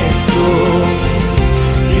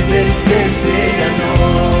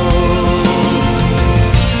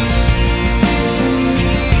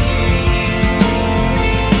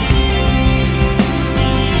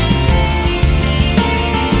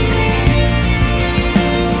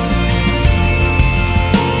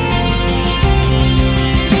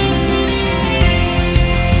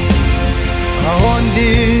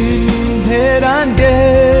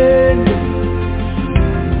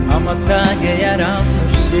amatage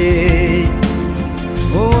yaramfashe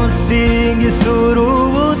usinga isura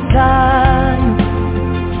ubutayu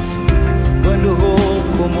ngo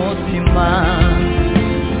nduhuke umutima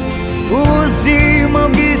ubuzima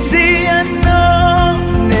bw'isi ya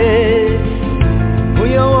none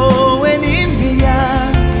buyobowe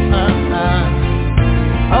n'imiyaga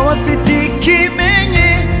abafite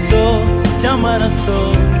ikimenyetso cy'amaraso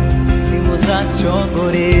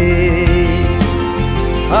nimuzacogore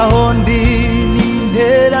aho ndi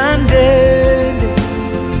n'intera ndende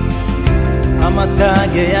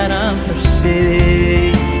amatage yaramfashe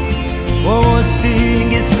wowe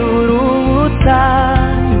usinga isura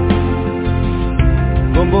ubutayu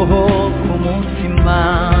ngo mbohoke umutima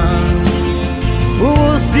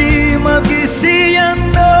ubuzima bw'isi ya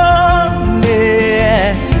none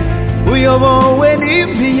buyobowe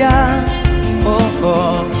n'imiyaga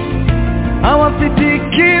abafite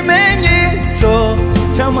ikimenyetso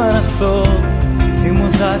cy'amaraso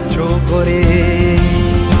nimuzacogore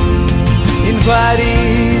intwari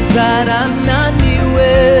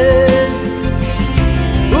zarananiwe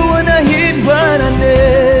ubona hindwarane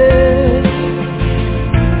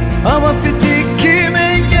abafite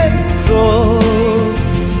ikimenyetso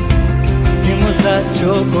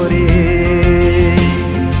nimuzacogore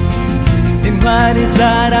intwari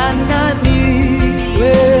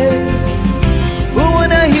zarananiwe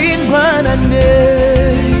ubona hindwarane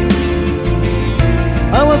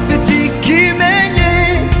abafite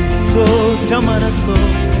ikimenyetso cy'amaraso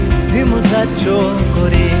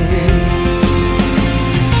nimuzacogore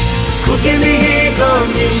kuko imihigo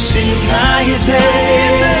myinshi mwahize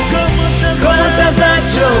ko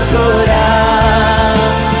mutazacogora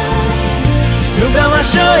nubwo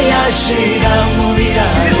amasho yashira mu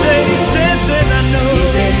biraro izere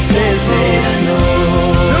isezerano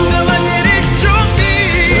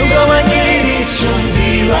nubwo abanyir'icumbi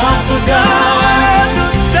bavuga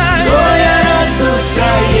ngo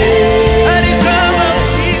yaradutaye ariko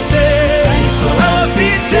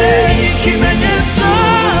abafite ikimenyetso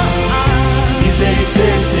izere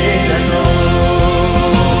isezerano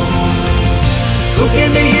kuko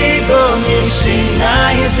imihigo myinshi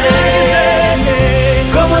nahize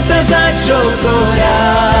ko mutazacogora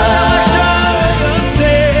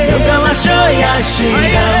nubwo amasho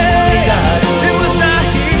yashira mu biraro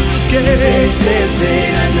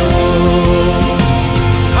isezerano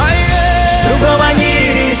nubwo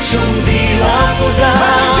abanyir'icumbi bavuga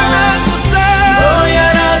ngo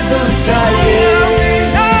yaradutaye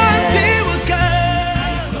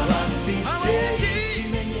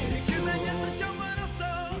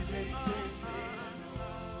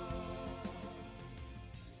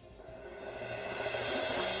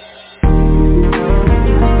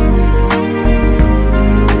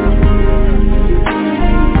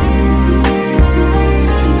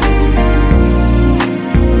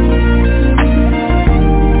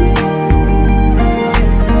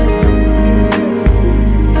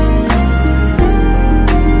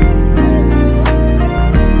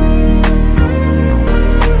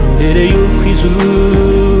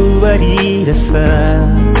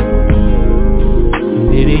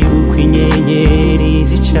mbere y'uko inyenyeri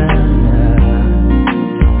zicana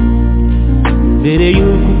mbere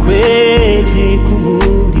y'uko ukwezi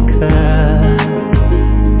kumurika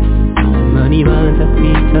Imana ibanza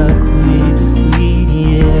kwita ku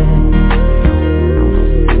bidukwiriye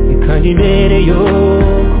kandi mbere yo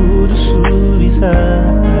kudusubiza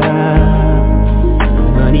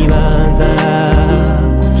Imana ibanza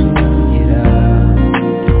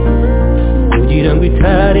kugira ngo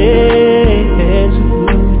itarenze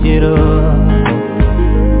urugero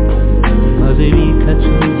maze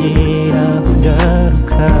bikatugera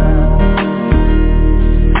kugaruka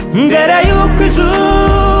mbere y'uko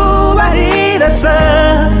izuba rirasa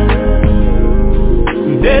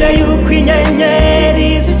mbere y'uko inyenyeri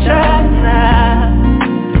zicana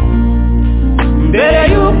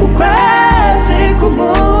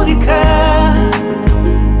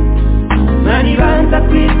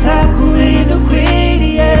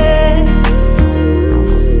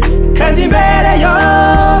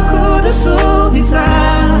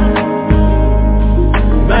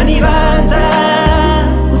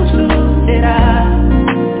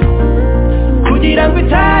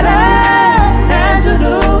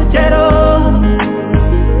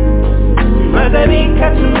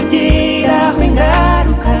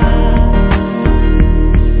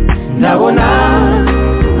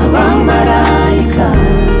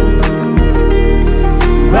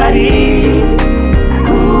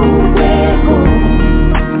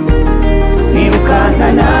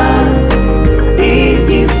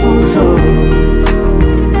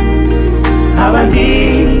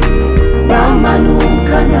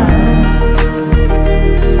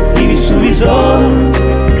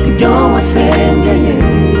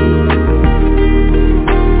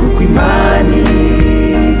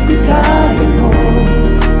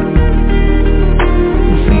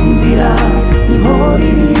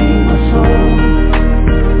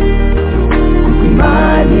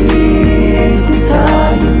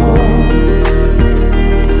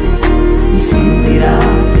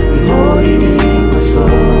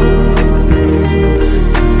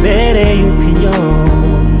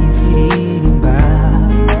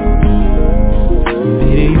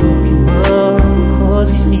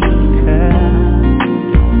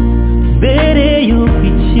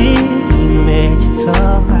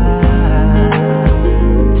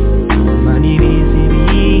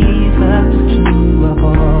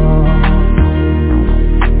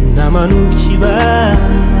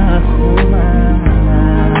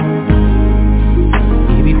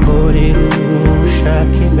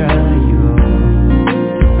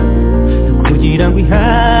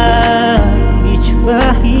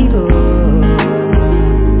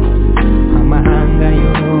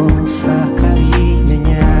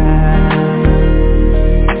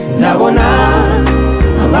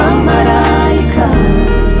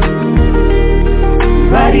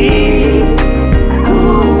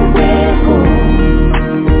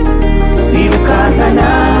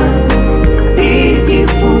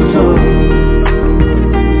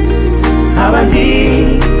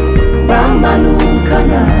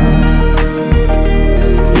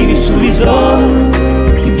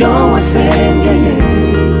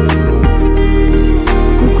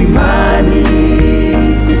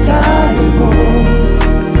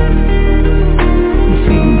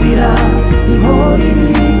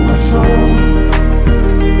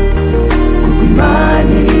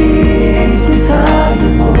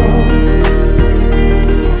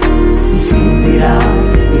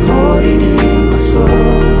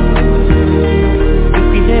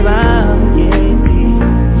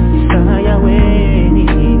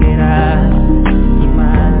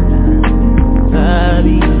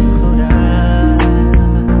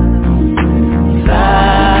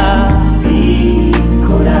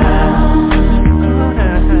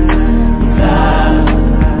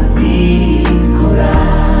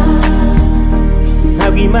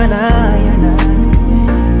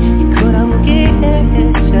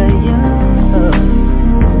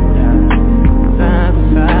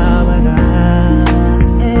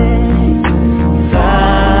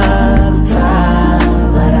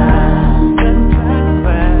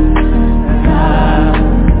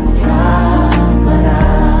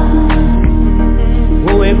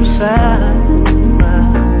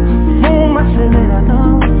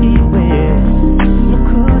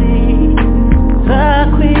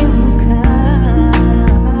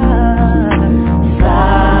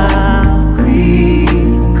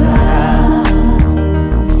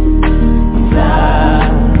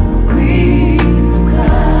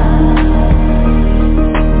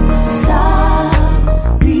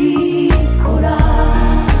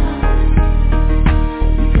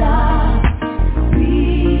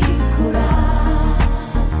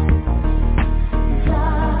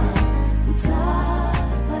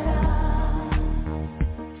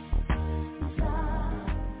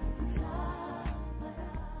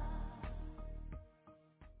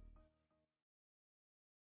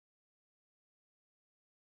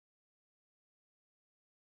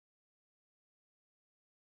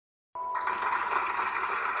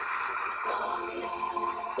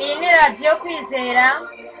iyi ni radiyo kwizera,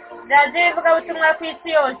 radiyo ivugabutumwa ku isi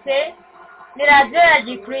yose, ni radiyo ya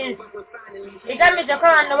gikristo igamije ko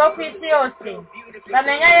abantu bo ku isi yose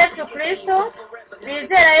bamenya Yesu Kristo,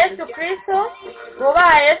 bizera Yesu Kristo,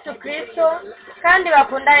 bubaha Yesu Kristo kandi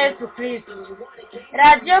bakunda Yesu Kristo.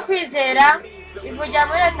 Radiyo kwizera ivugira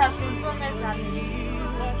muri Leta Zunze Ubumwe za Amerika.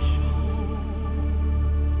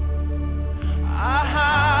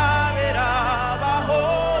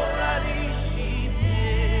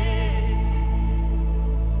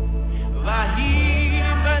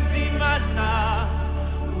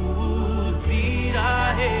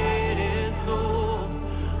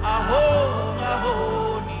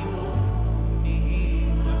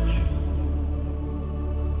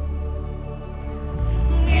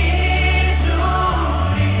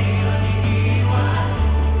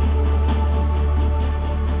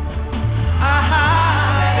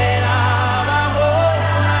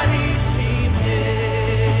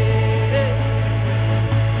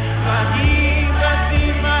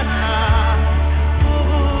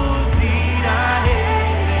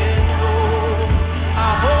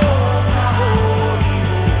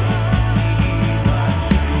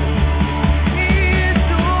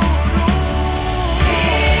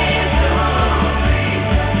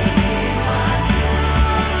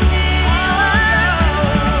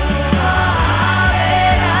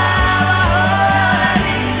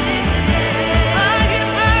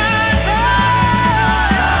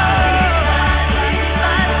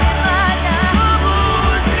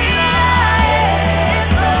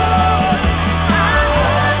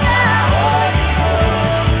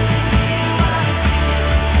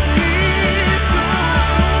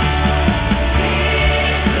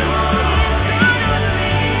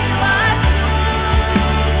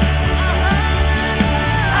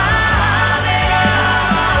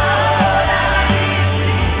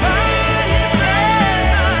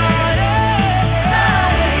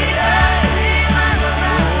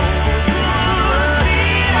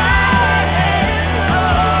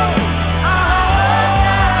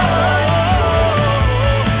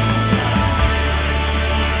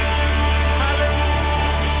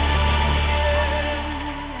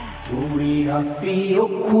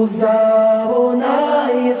 kuzabona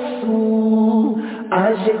Yesu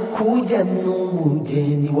aje kujyana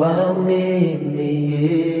umugeni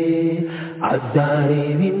wamwemeye,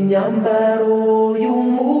 azareba imyambaro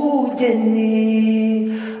y'umugeni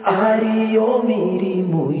ariyo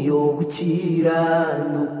mirimo yo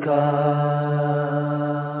gukiranuka.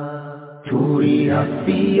 Turi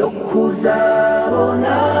hafi yo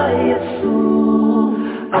kuzabona Yesu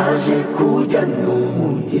aje kujyana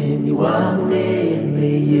umugeni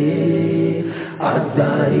wamwemeye,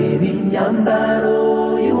 azareba imyambaro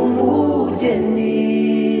y'umugeni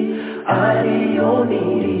ariyo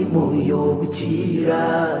mirimo yo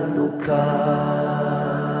gukiranuka.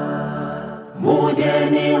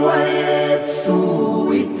 Mugeni wa Yesu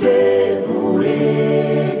witegure,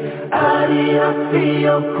 ari hafi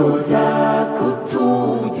yo kuza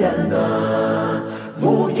kutujyana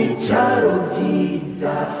mu byicaro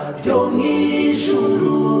byiza byo mu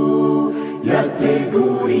ijuru,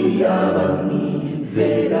 yateguriye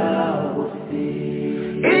abamwizera bose.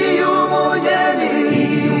 Iyo umugeni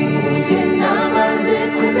amaze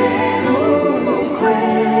kubera umukwe,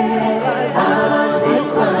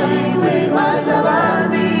 abazikwa niwe maze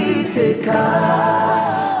abanditeka,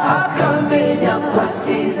 akamenya ko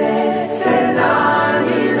asize se na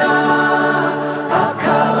nyina,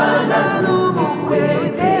 akabana n'umukwe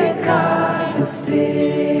iteka ryose.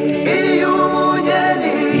 Iyo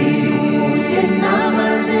umugeni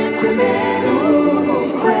amaze kubera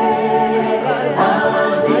umukwe,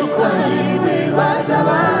 abazikwa niwe maze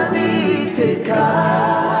abanditeka,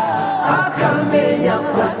 akamenya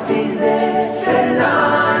ko asize se na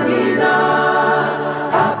nyina,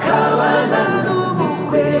 akabana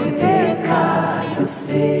n'umukwe iteka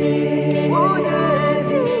ryose.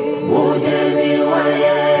 Mugeni wa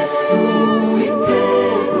Yesu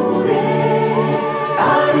witegure,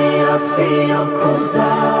 ari hafi yo kuza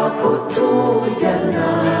kutujyana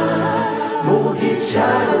mu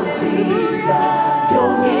byicaro byiza byo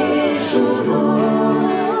mu ijuru,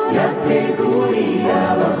 yateguriye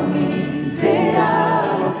abamwizera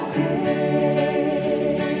bose.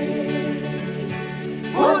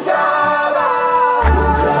 Uzaba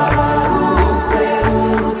ubukwe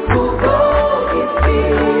urutugo isi,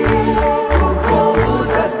 kuko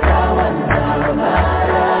buzatawa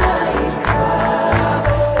n'abamarayika,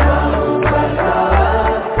 bamubaza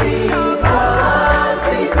bati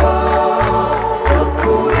abaziko yo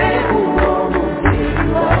kureba uwo mugeni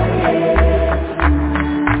wa Yesu.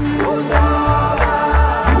 Uzaba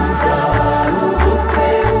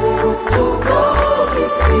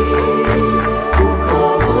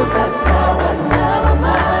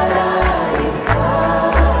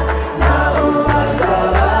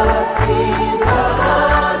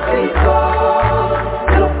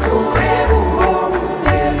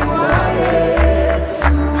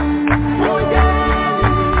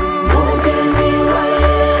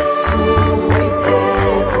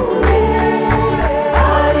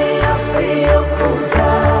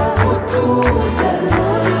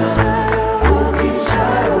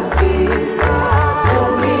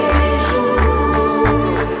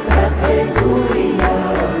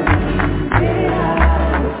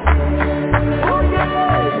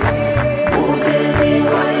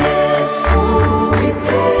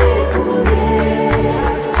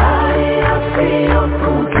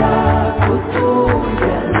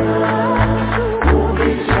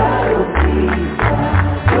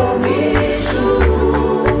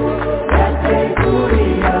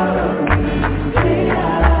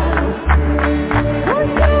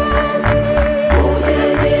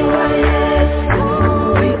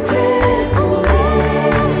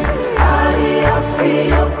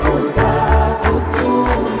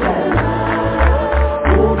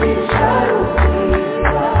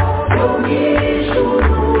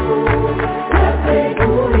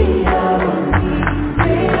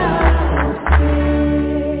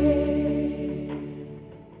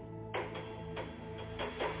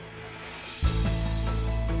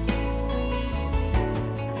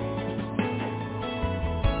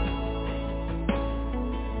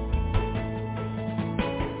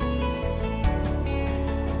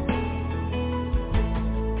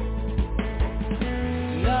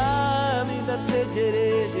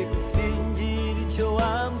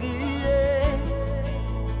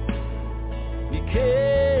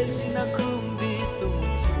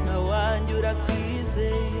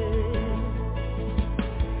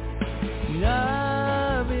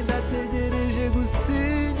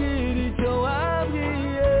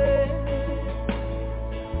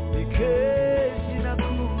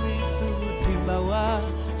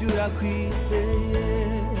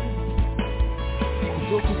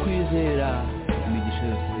kera imigisha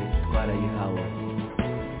yose twarayihawe,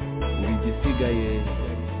 ubu igisigaye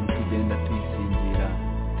ni kugenda tuyisingira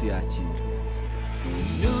tuyakira.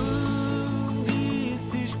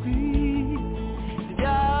 Numvise ijwi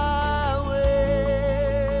ryawe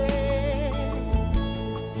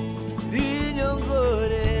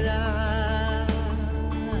rinyongorera,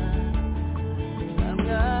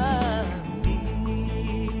 Mwami,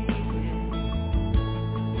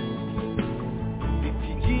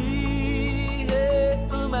 iki gihe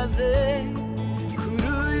umaze kuri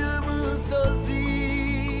uyu musozi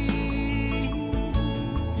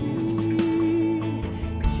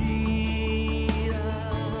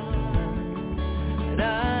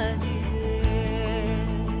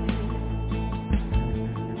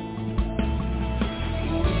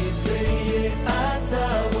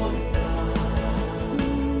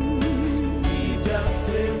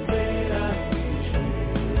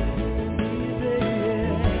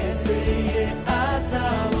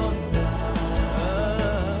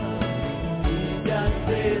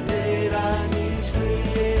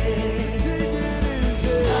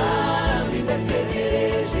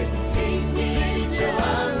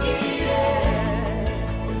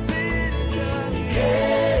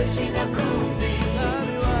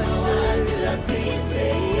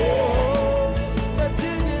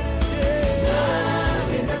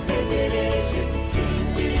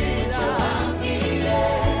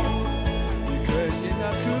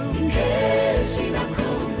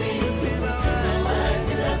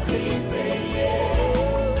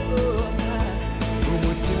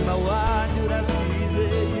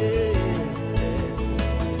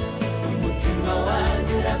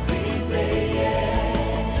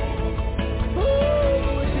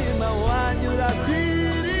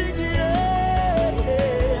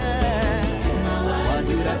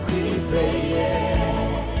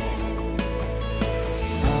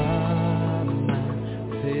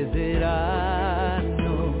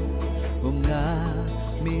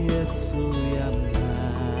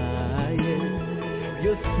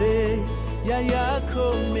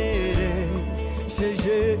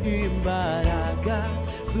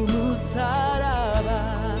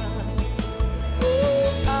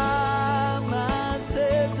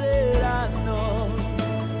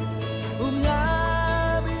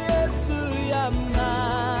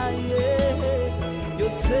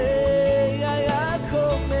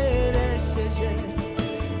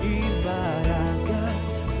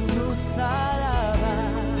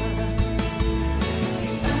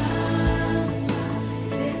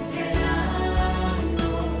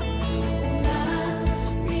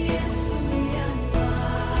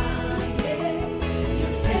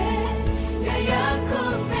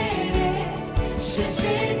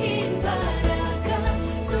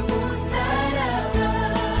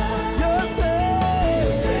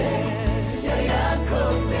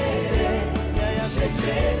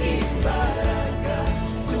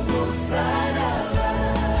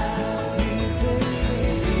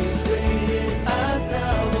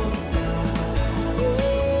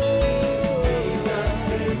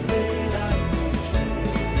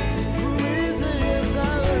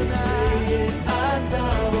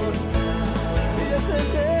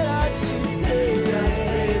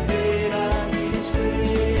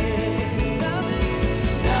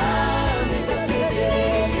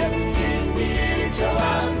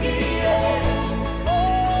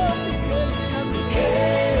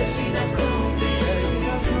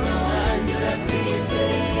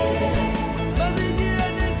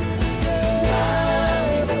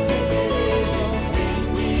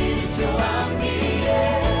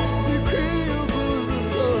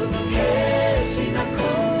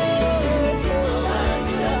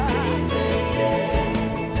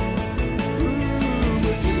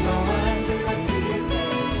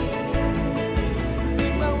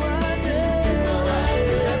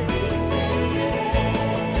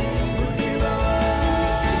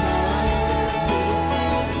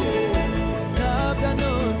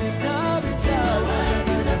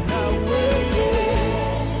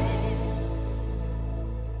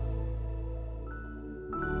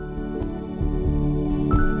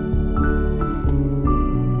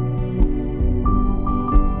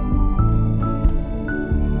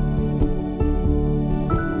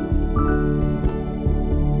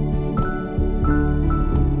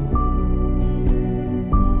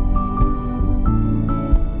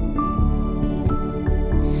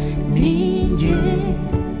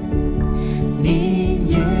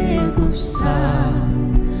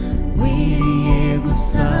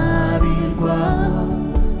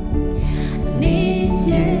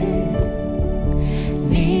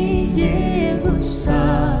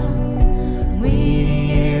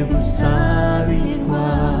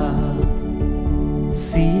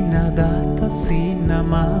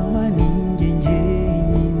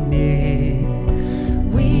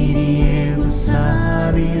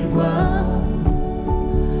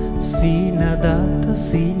data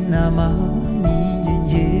sinama ninjye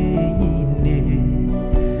njyenyine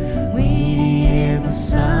nkwiriye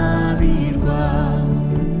gusabirwa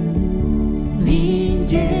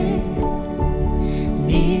ninjye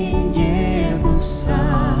gusa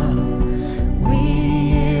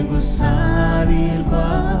nkwiriye gusabirwa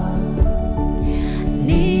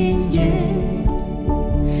ninjye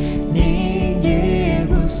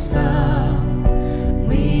gusa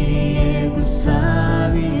nkwiriye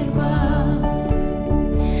gusabirwa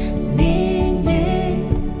ninjye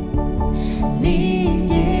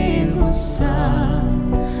gusa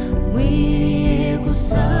nkwiriye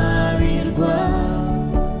gusabirwa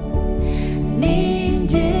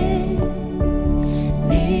ninjye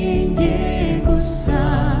gusa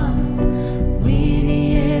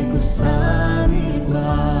nkwiriye gusabirwa.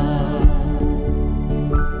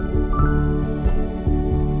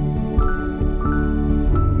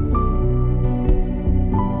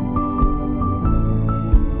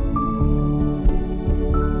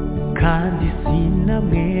 kandi sina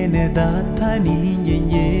mwene data ninjye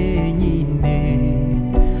njyenyine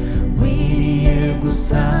nkwiriye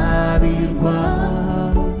gusabirwa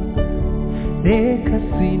reka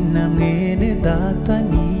sina mwene data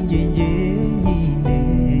ninjye njyenyine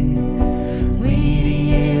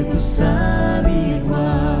nkwiriye gusabirwa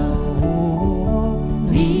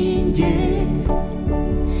ninjye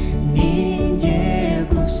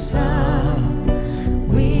gusa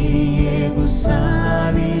nkwiriye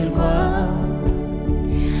gusabirwa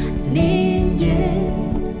ninjye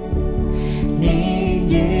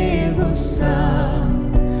gusa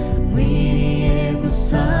nkwiriye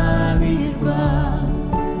gusabirwa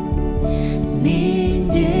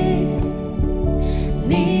ninjye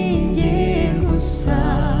gusa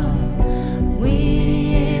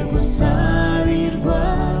nkwiriye gusabirwa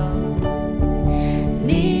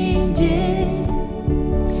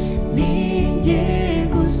ninjye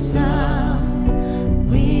gusa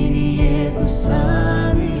nkwiriye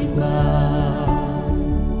gusabirwa.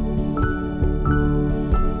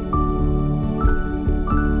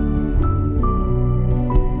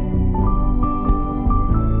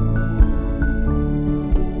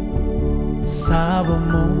 saba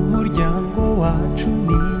mu muryango wacu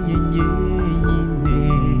ninjye njyenyine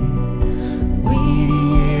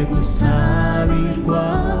nkwiriye gusabirwa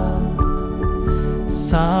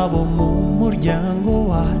saba mu muryango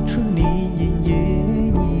wacu ninjye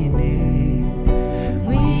njyenyine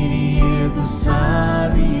nkwiriye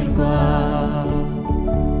gusabirwa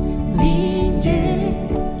ninjye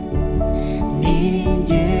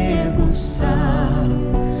gusa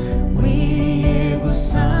nkwiriye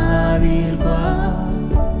gusabirwa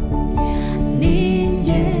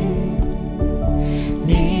ninjye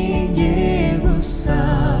gusa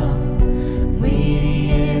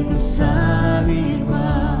nkwiriye gusabirwa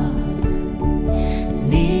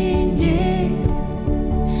ninjye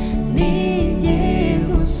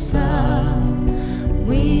gusa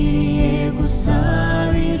nkwiriye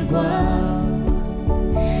gusabirwa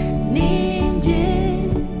ninjye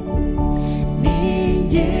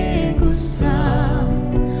gusa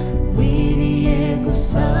nkwiriye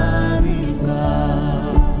gusabirwa.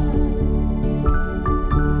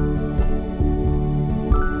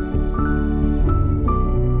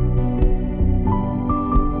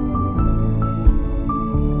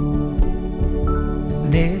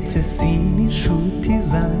 ndetse si n'inshuti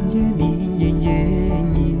zanjye ninjye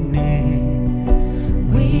njyenyine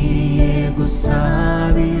nkwiriye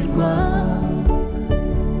gusabirwa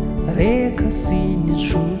reka si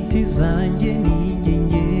n'inshuti zanjye ninjye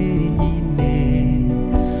njyenyine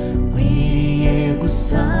nkwiriye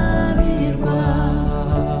gusabirwa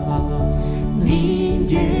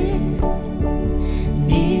ninjye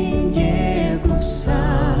gusa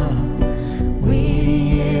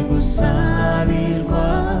nkwiriye gusabirwa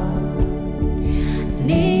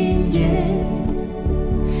ninjye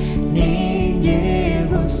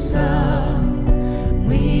gusa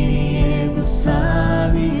nkwiriye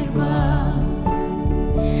gusabirwa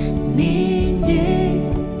ninjye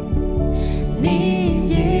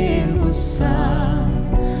gusa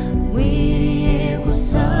nkwiriye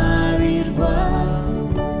gusabirwa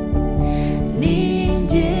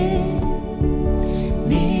ninjye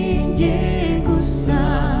gusa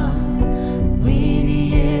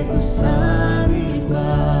nkwiriye gusabirwa.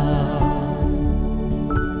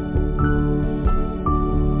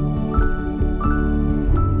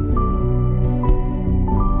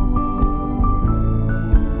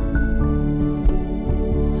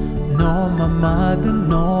 No my mother,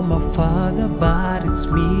 no my father, but it's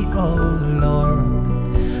me, oh Lord,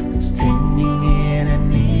 standing in a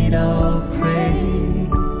need of praise.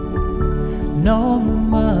 No my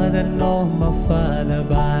mother, no my father,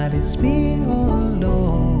 but it's me, oh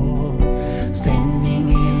Lord, standing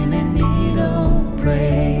in a need of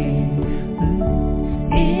prayer.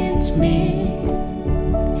 It's me,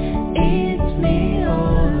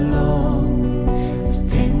 oh Lord,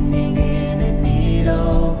 standing in a need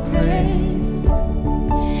of prayer.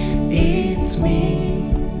 It's me,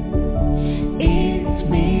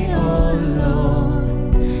 oh Lord,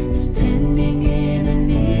 standing in a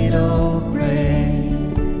need of prayer.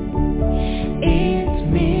 It's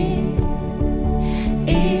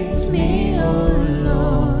me, oh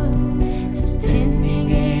Lord, standing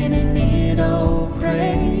in a need of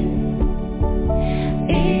prayer.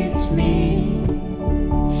 It's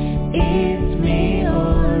me,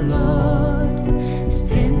 oh Lord,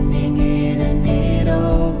 standing in a need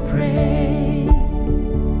of prayer.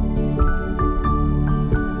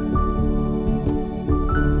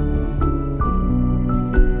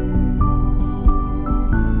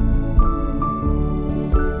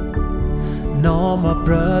 No my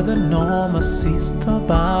brother, no my sister,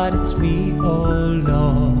 but it's me, oh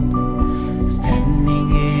Lord, standing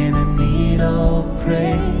in a need of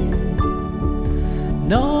prayer.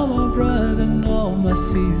 No my brother, no my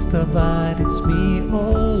sister, but it's me,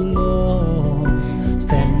 oh Lord,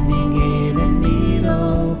 standing in a need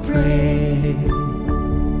of prayer.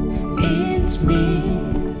 It's me,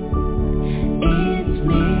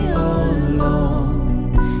 oh Lord,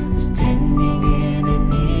 standing in a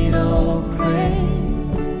need of prayer.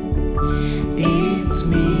 It's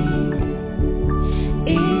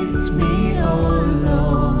me, oh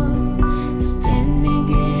Lord, standing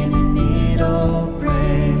in a need of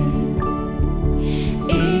prayer.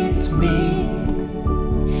 It's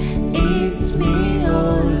me,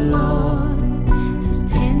 oh Lord,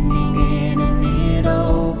 standing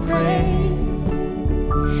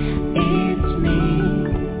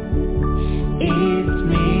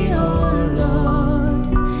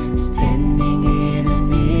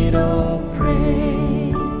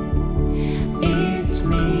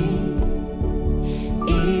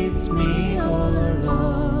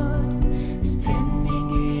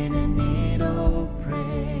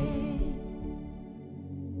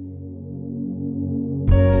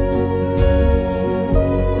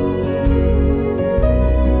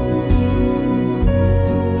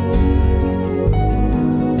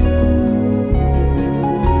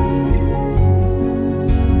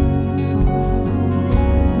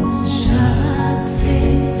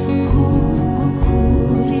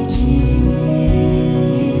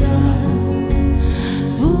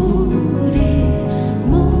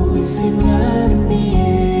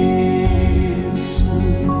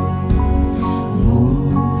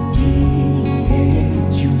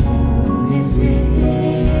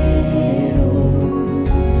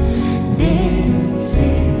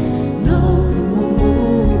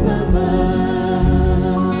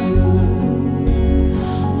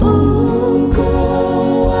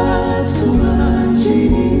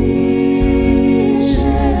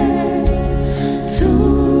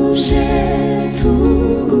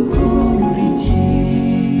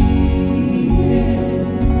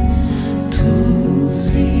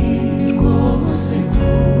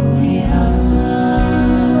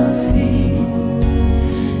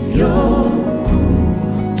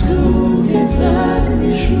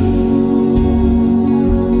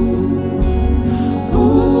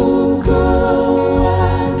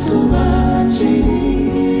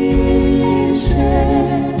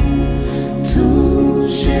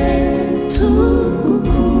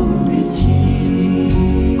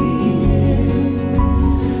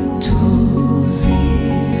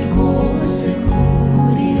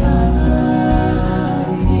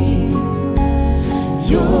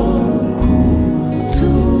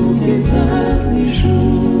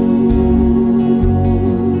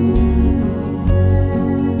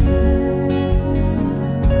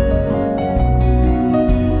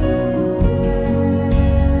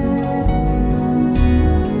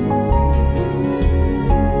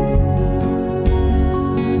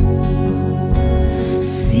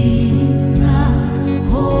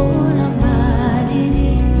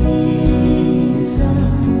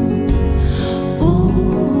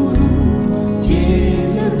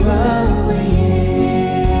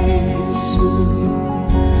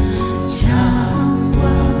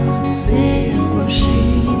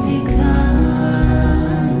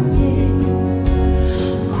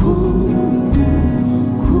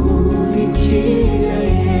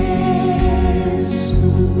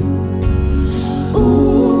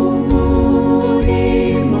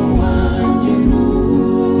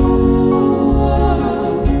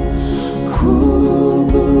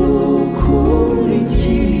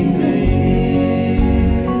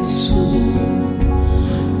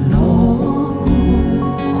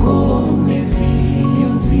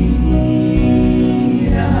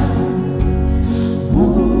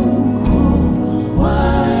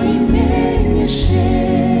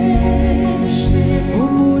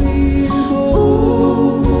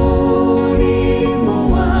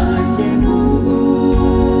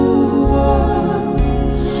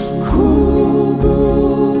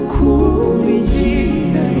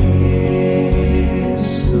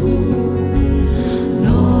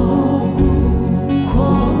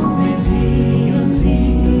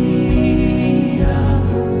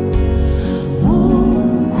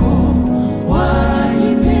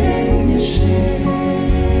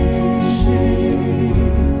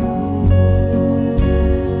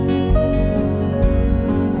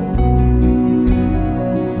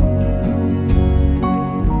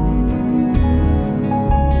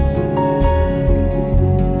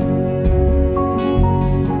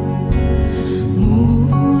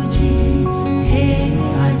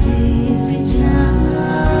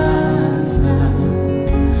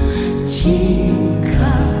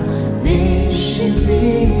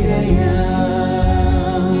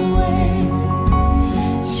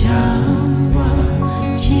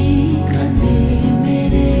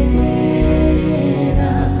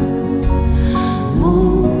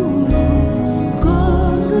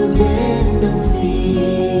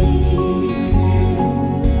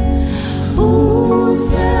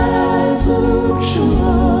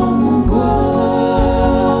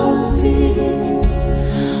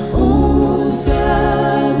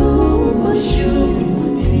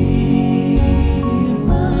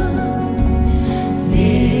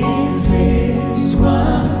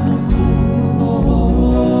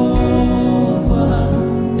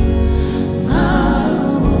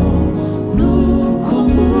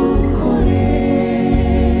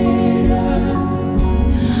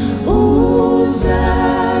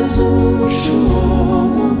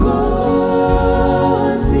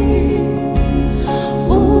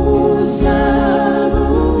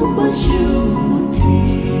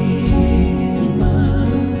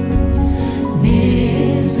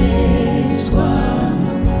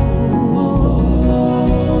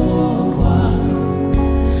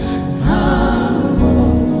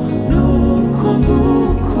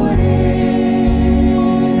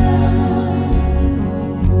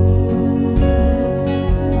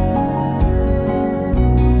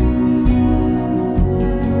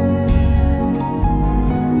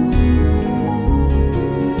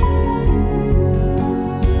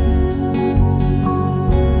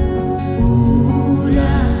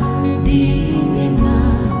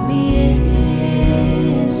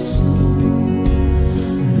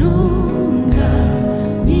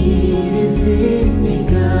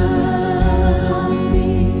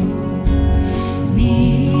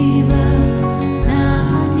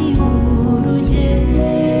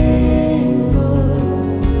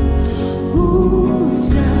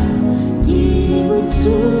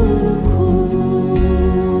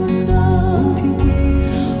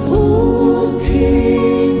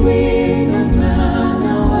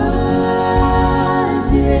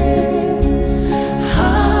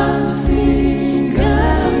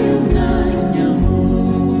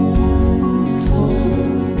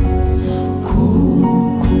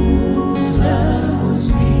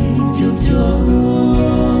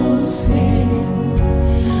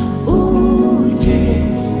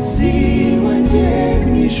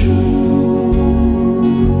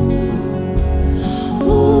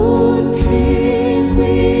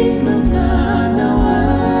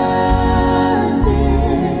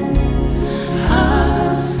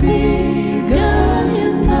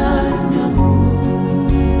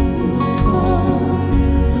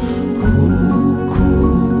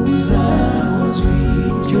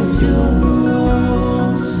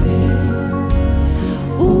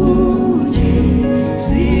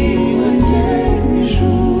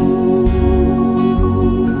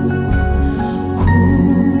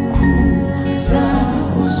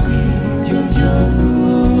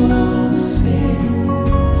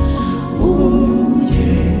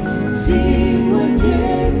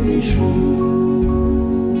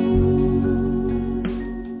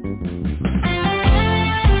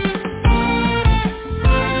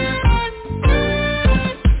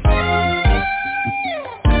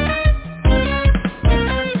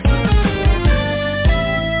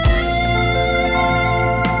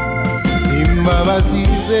imbabazi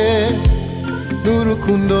ze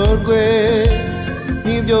n'urukundo rwe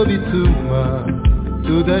nibyo bituma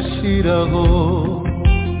tudashiraho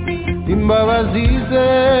imbabazi ze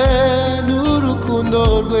n'urukundo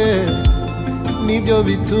rwe nibyo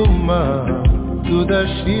bituma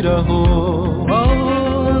tudashiraho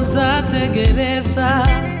uzategereza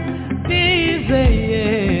nizeye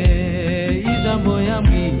ijambo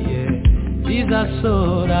yambwiye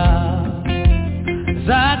rizasora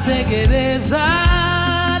zategereza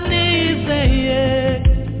nizeye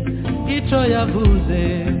icyo yavuze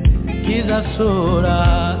kizasora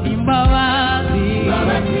imbabazi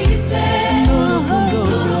n'urukundo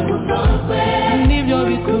rwe nibyo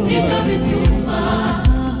bituma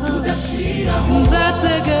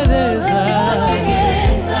nzategereza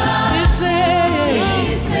nizeye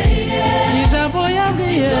ijambo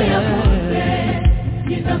yambwiye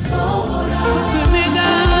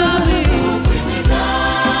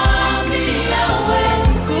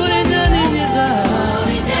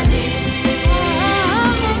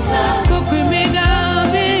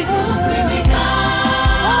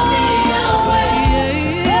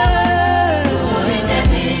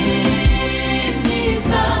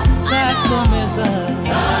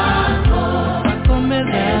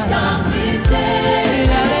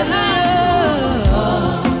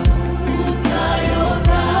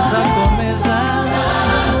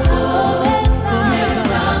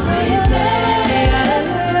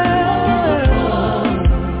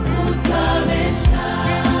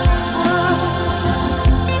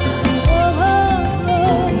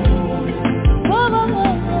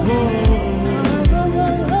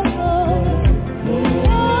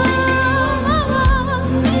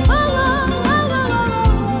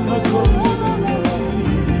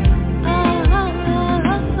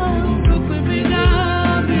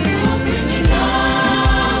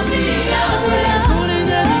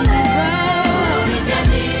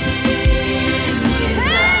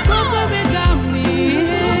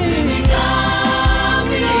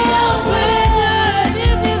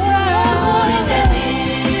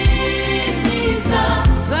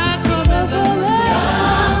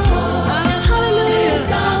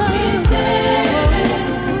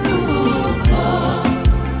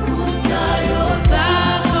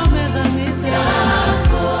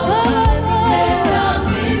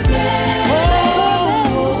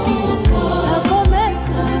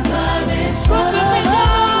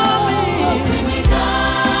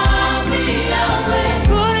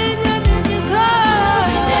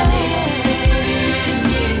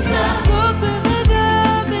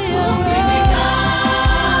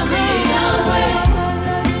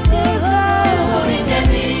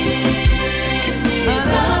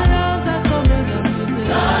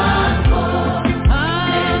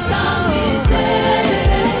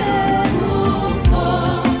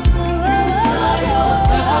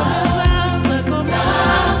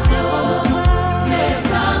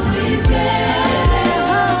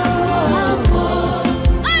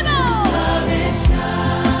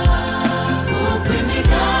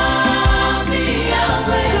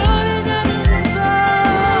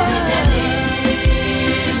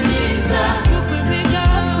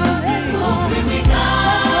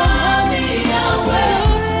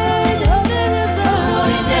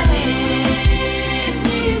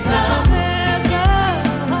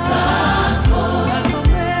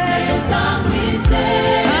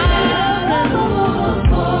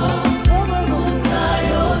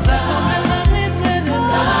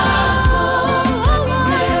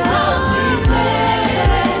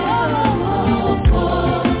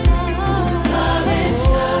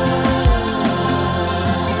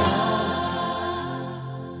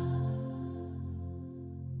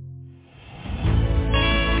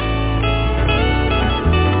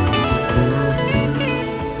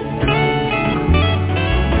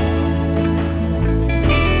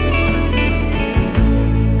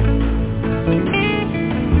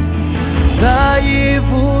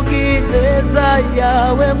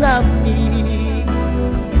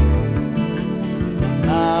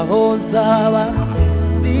aho nzaba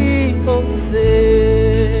ndi hose,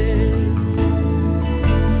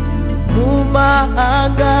 mu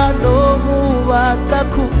mahanga no mu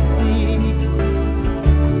batakuzi,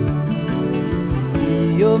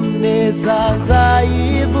 iyo neza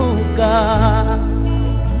nzayivuga,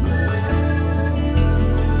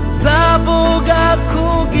 nzavuga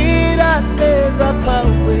kugira neza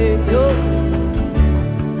kwawe yo,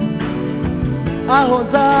 aho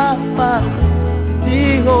nzaba ndi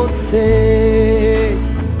hose,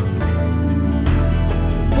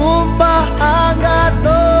 mu mahanga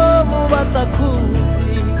no mu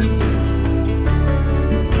batakuzi,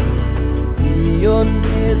 iyo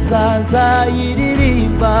neza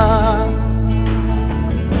nzayiririmba,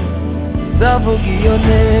 nzavuga iyo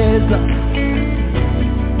neza,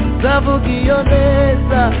 nzavuga iyo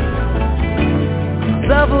neza,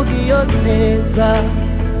 nzavuga iyo neza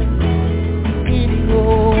iriho,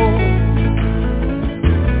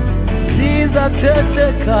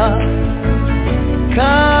 sizaceceka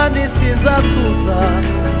kandi sizakuza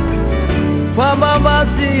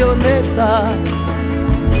kwamamaza iyo neza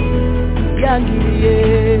yangiriye,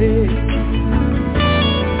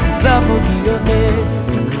 nzavuga iyo neza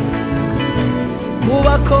mu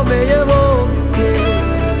bakomeye bose,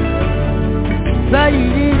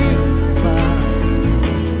 nzayiririmba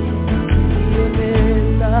iyo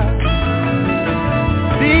neza,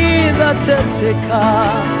 sizaceceka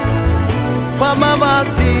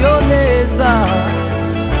kwamamaza iyo neza,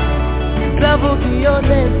 nzavuga iyo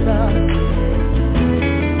neza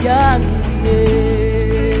yangiriye.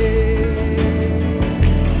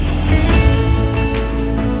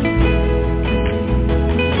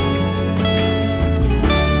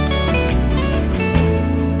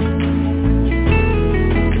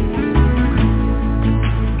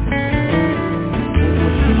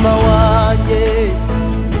 Umutima wanjye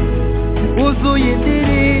wuzuye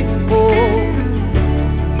indirimbo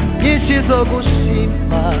nyinshi zo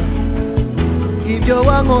gushima ibyo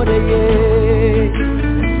wankoreye,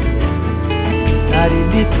 nari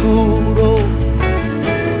ndituro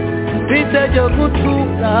mfite ryo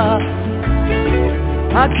gutura,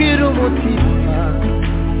 akira umutima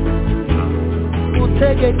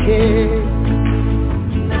utegeke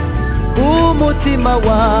umutima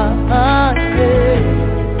wanjye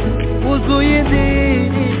wuzuye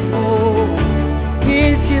indirimbo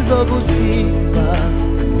nyinshi zo gushima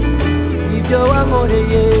ibyo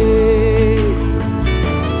wankoreye,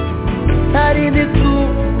 nari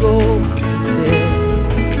ndituro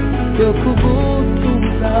ryo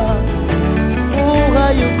kugutura,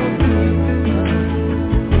 uhaye umutima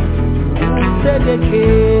utegeke,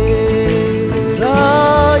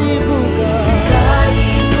 nzayivuga,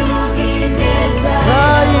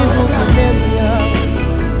 nzayivuga ineza,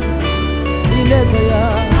 ineza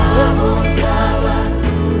yawe,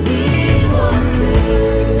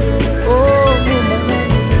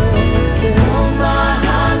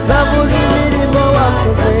 nzavuga imirimo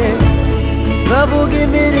wakoze, nzavuga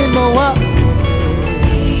imirimo wakoze,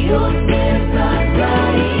 iyo neza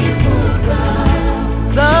nzayivuga,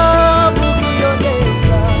 nzavuga iyo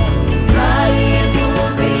neza,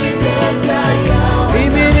 nzayivuga ineza yawe,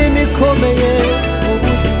 imirimo ikomeye mu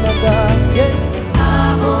buzima bwanjye,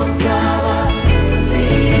 aho nzaba ndi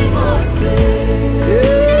hose,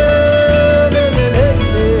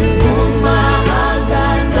 mu mahanga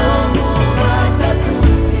no mu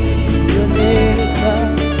batakuzi, iyo neza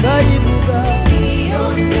nzayivuga, iyo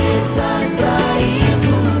neza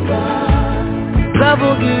nzayivuga,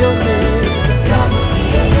 nzavuga iyo neza,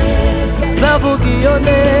 nzavuga iyo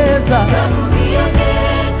neza,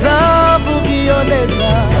 nzavuga iyo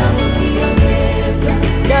neza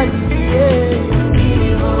yangiriye,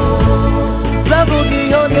 nzavuga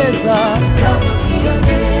iyo neza,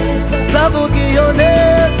 nzavuga iyo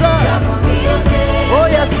neza,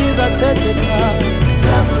 oya sizaceceka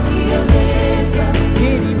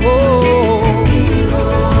iriho,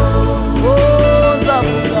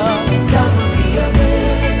 nzavuga,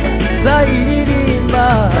 nzayiririmba,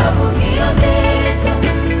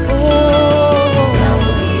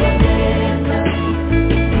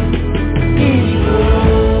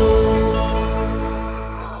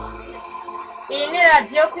 iyi ni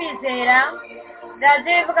radiyo kwizera,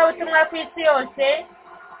 radiyo ivugabutumwa ku isi yose,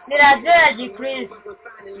 ni radiyo ya gikristo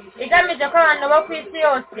igamije ko abantu bo ku isi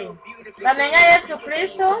yose bamenya Yesu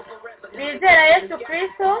Kristo, bizera Yesu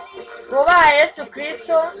Kristo, bubaha Yesu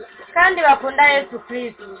Kristo kandi bakunda Yesu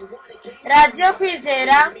Kristo. Radiyo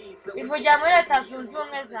kwizera ivugira muri Leta Zunze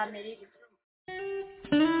Ubumwe za Amerika.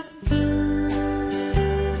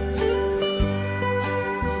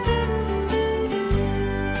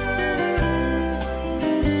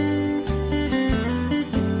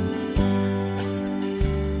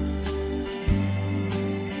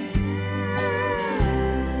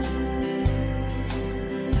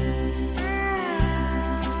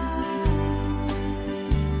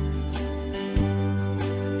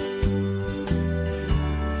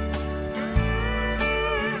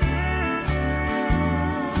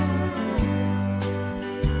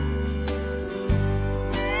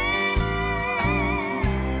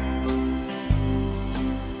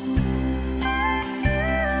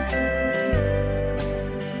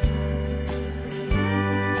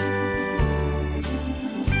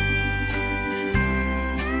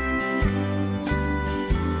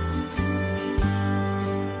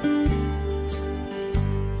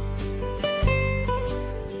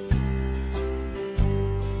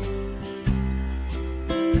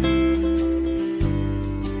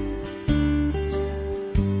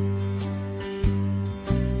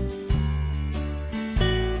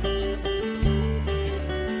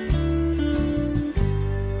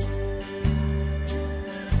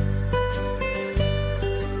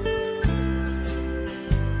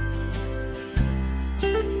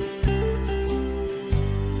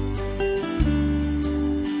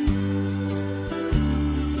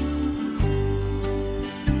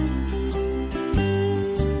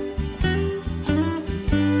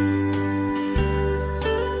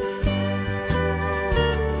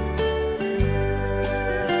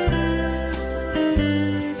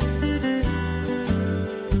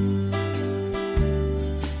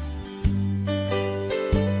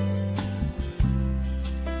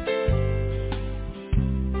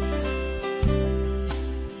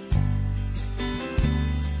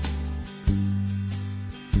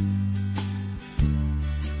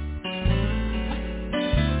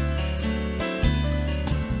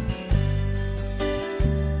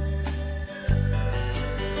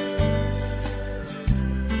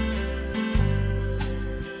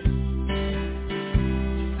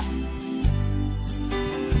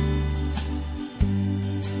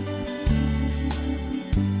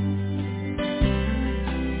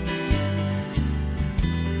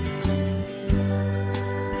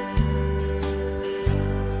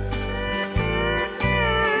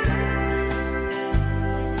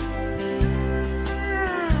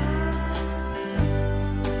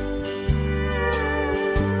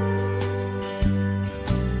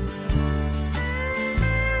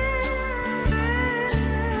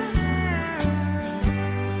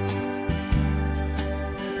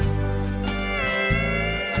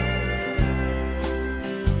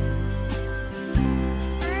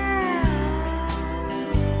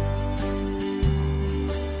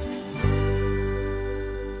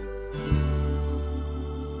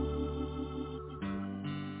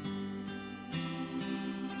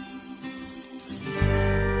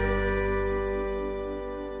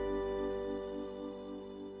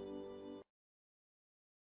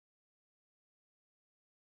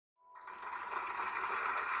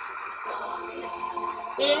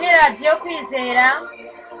 Iyi ni radiyo kwizera,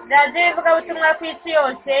 radiyo ivugabutumwa ku isi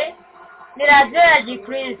yose, ni radiyo ya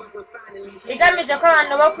gikristo igamije ko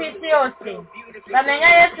abantu bo ku isi yose bamenya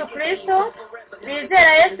Yesu Kristo,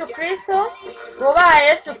 bizera Yesu Kristo, bubaha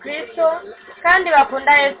Yesu Kristo kandi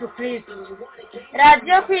bakunda Yesu Kristo.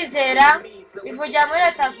 Radiyo kwizera ivugira muri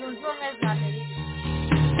Leta Zunze Ubumwe za Amerika.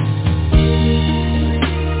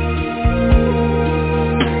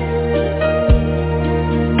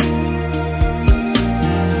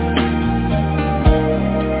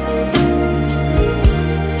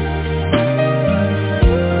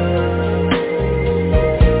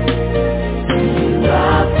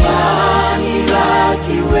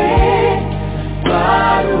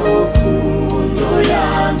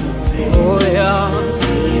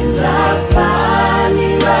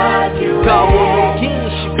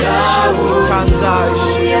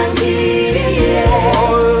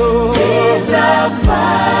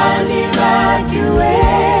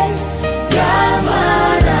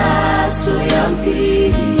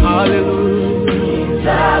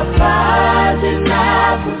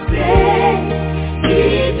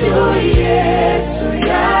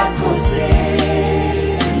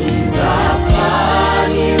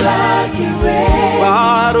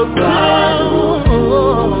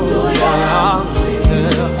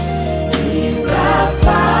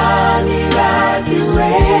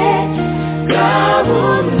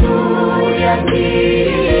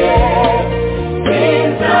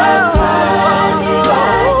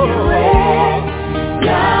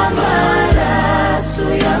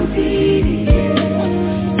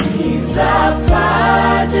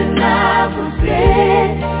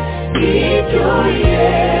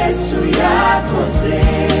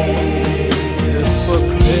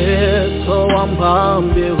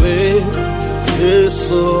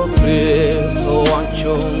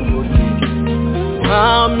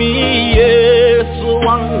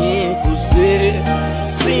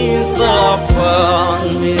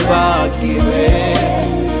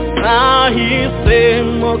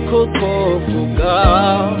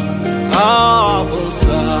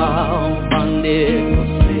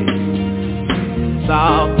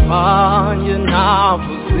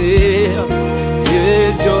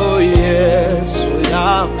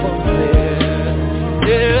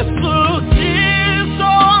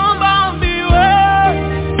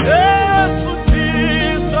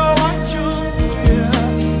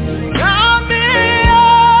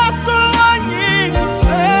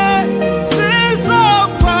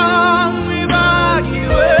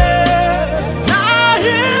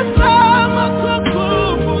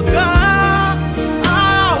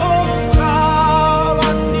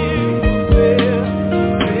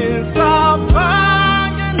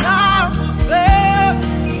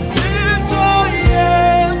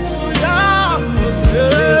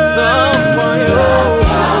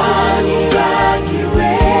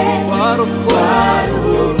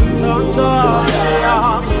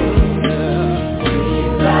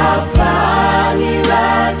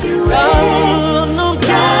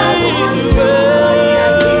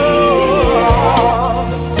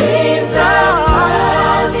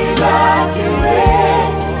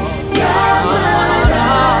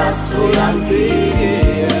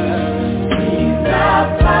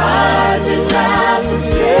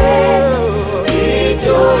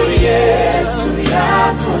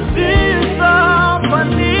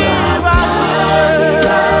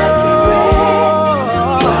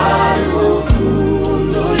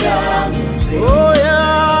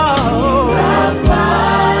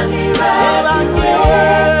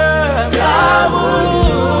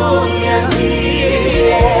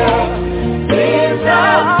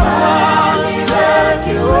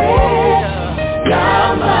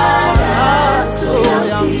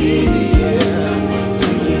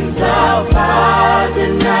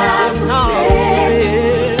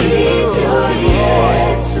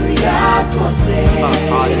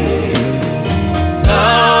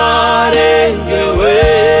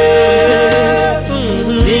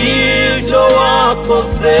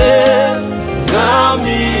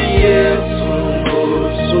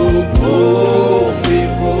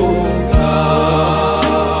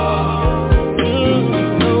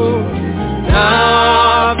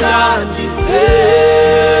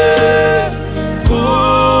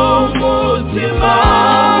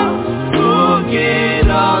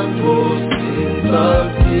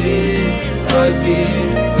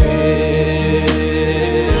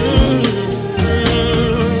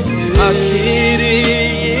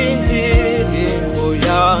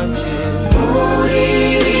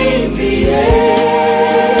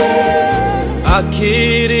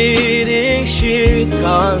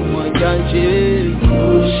 akiririshikanwa ryanje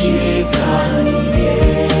ushikanire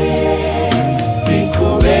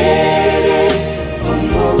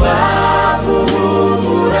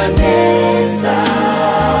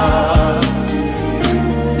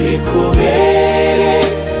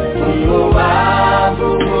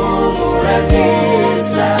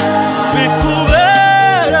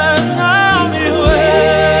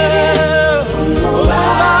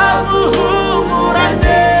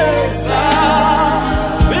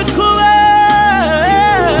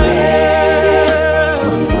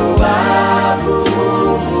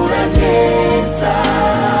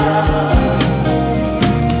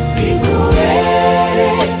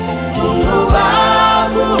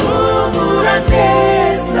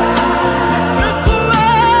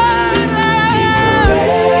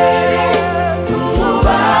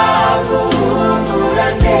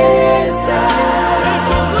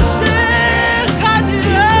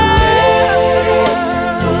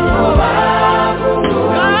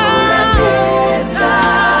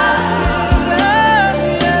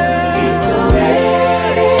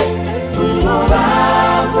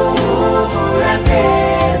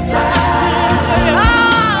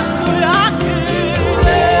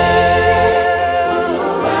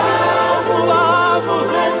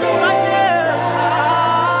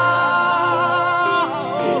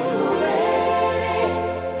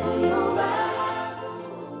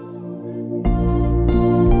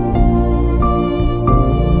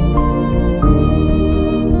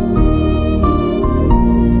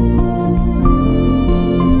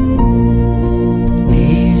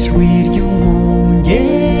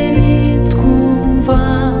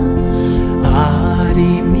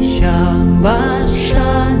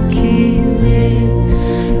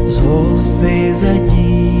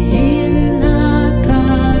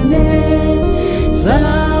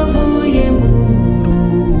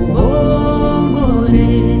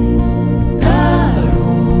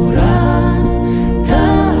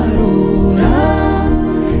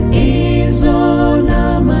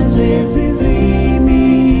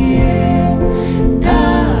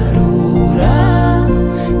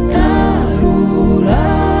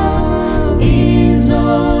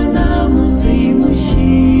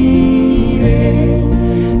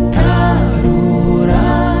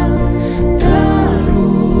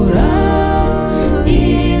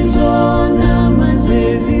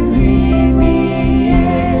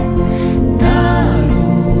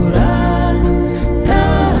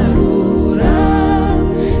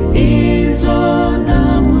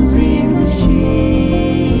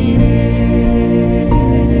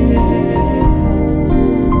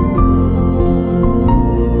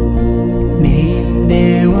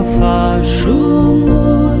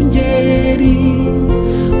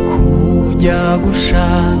kujya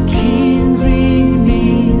gushaka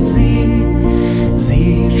inzimizi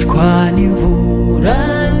zicwa n'imvura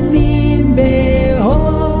n'imbeho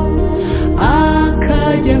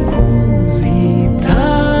akajya kuzitarura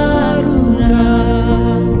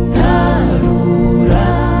tarura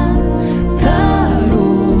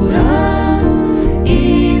tarura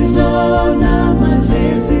izo nama ze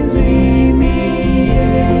zizimiye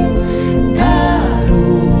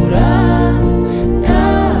tarura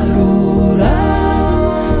tarura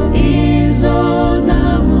izo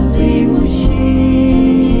nama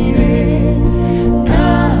zimushyire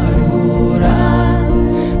tarura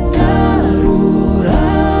tarura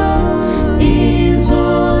izo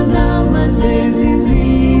nama ze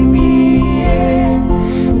zizimiye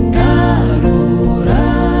tarura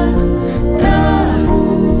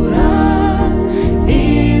tarura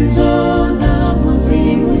izo nama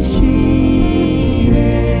zimushyire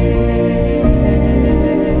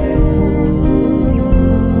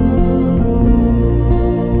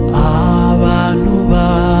abantu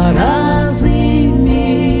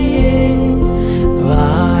barazimiye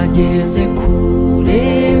bageze kure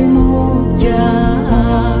mu byaha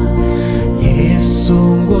Yesu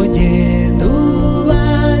ngo genda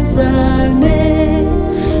ubazane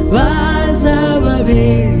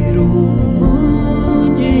bazababera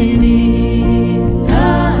umugeni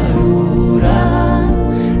tarura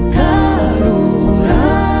tarura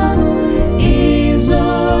izo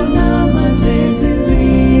nama ze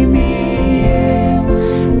zizimiye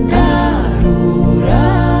tarura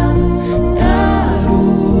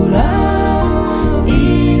tarura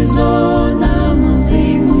izo nama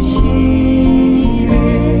zimushyire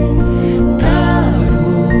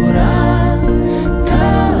tarura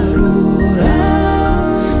tarura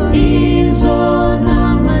izo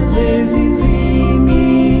nama ze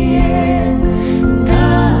zizimiye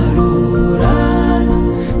tarura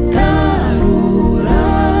tarura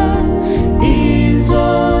izo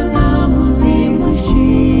nama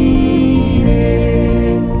zimushyire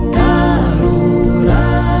tarura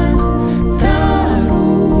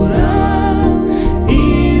tarura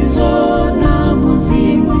izo nama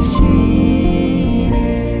zimushyire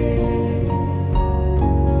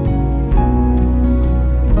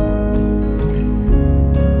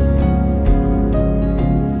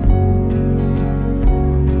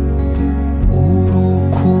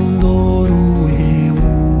urukundo ruhebuje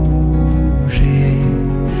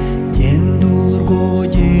genda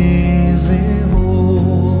urwogeze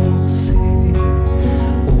hose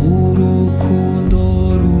urukundo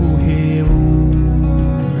ruhebuje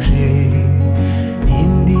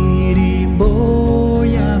indirimbo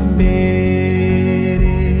ya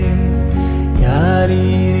mbere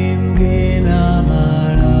yaririmbwe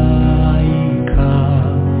n'amarayika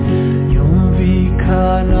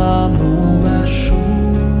yumvikana mu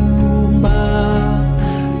bashumba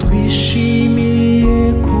twishimiye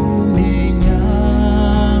kumenya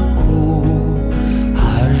ko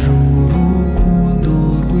haje urukundo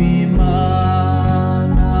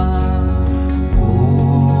rw'Imana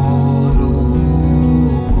urukundo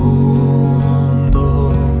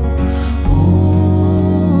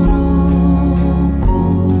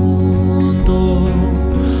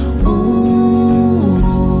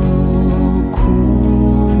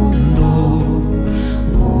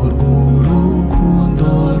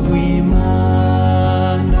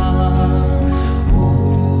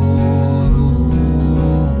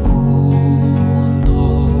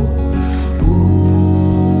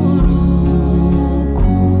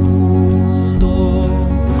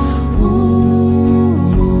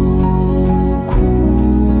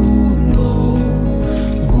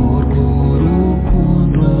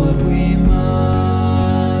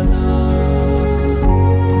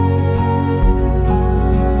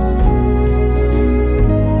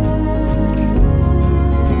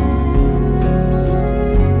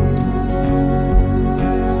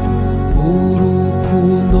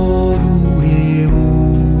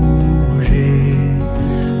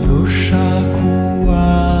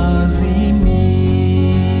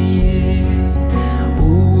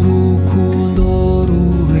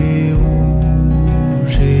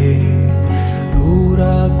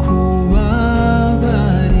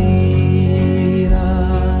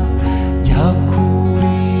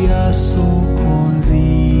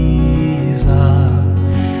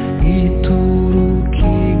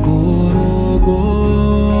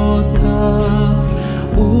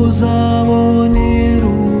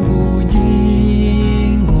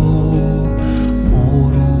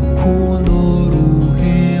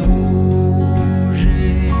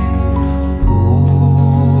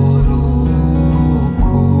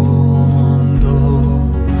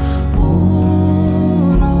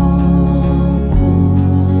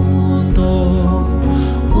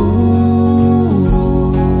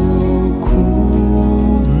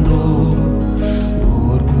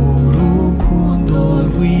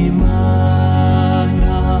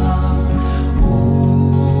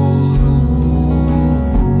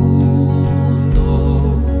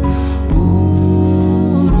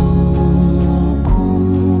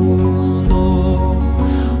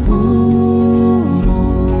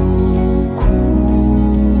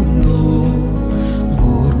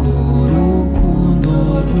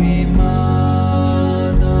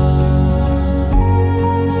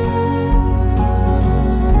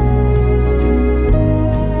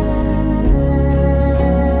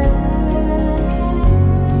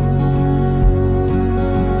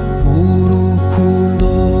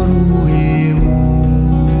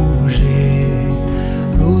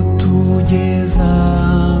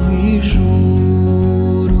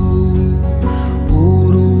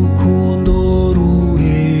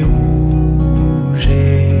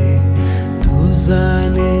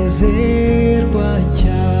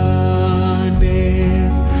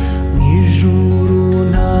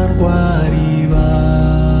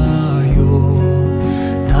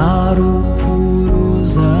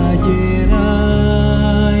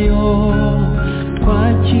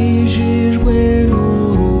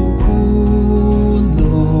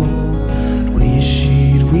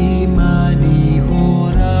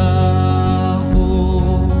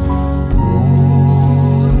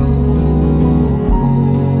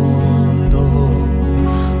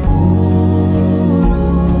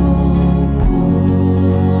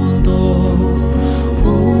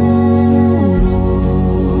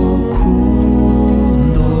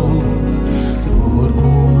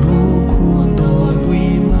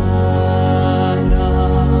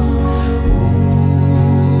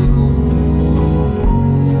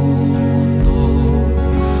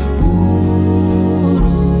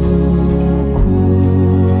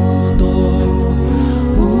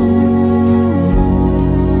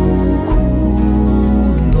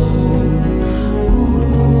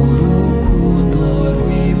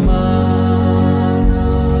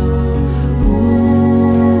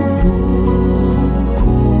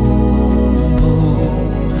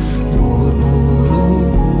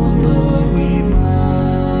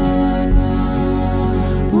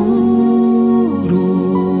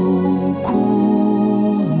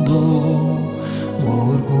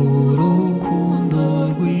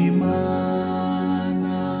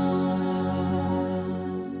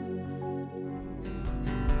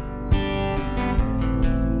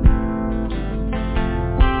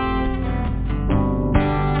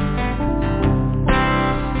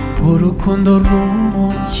urukundo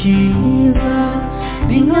rw'umukiza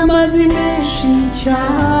ni nk'amazi menshi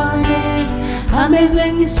cyane ameze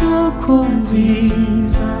nk'isoko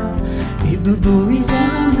nziza idudubiza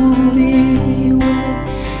muri we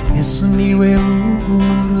Yesu niwe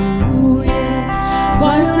ruguruye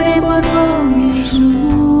rwa rurembo rwo mu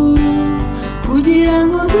ijuru kugira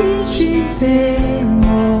ngo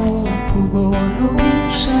rwinjiremo kubona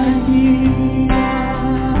ubushagira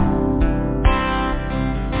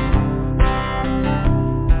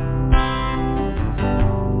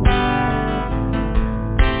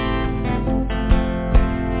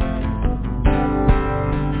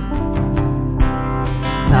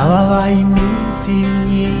nababaye iminsi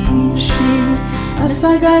myinshi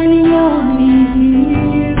asaga n'inyoni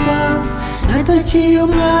yiva natakiye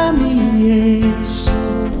umwami Yesu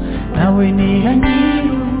nawe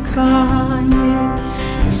ntiyanyirukanye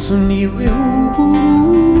Yesu niwe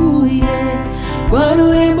wuguruye rwa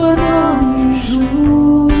rurembo rwo mu ijuru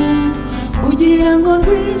kugira ngo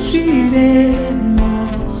rwinjiremo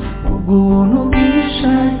ubuntu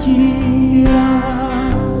bwishagira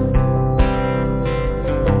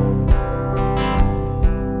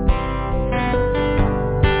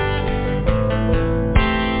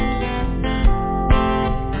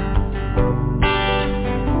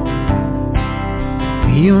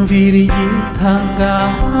yumvira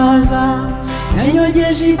igitangaza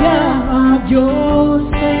yanyogeje ibyaha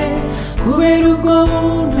byose kubera ubwo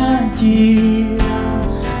buntagira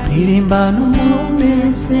irimbana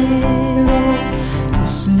umunezero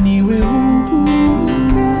Yesu niwe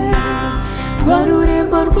wuguruye rwa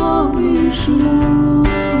rurembo rwo mu ijuru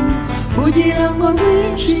kugira ngo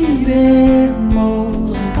rwinjiremo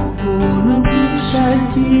ubuntu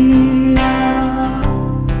bwishagira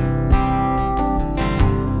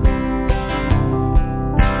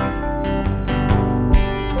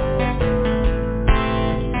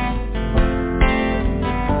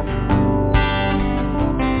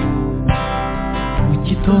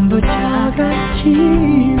igitondo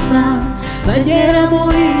cy'agakiza bagera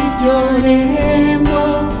muri iryo rembo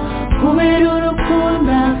kubera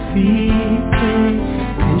urukundo afite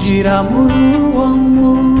kwinjira muri uwo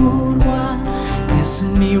murwa Yesu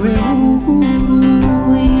niwe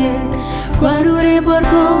wuguruye rwa rurembo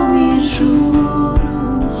rwo mu ijuru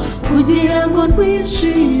kugira ngo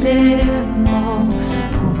rwinjiremo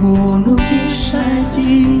ubuntu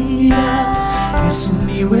bwishagira Yesu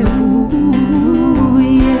niwe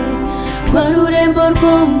wuguruye rwa rurembo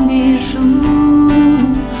rwo mu ijuru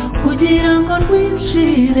kugira ngo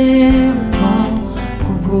rwinjiremo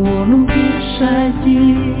ubuntu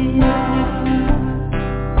bwishagira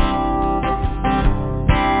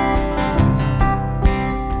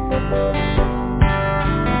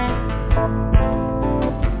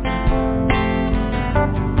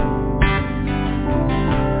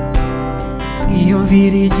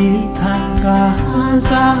yumvira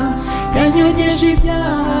igitangaza yanyogeje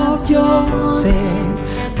ibyaha byose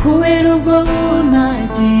kubera ubwo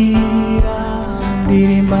bunagira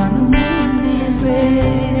ndirimbana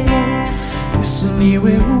umunezero Yesu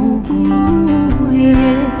niwe wuguruye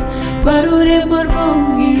rwa rurembo rwo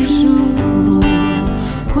mu ijuru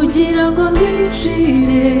kugira ngo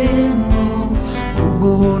rwinjiremo ubwo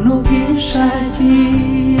buntu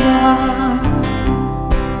bwishagira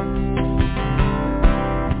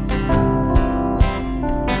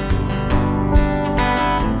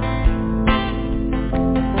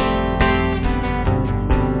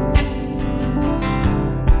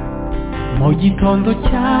mu gitondo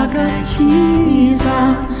cy'agakiza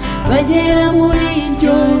bagera muri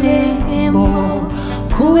iryo rembo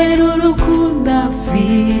kubera urukundo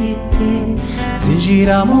afite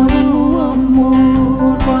zinjira muri uwo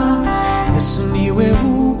murwa Yesu niwe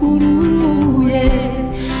wuguruye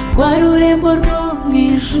rwa rurembo rwo mu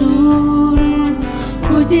ijuru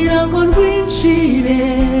kugira ngo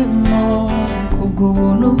rwinjiremo ubwo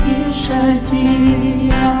buntu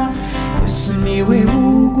bwishagira Yesu niwe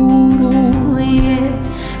wuguruye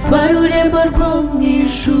rwa rurembo rwo mu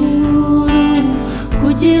ijuru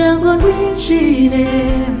kugira ngo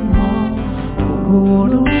rwinjiremo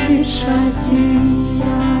ubuntu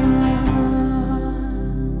bwishagira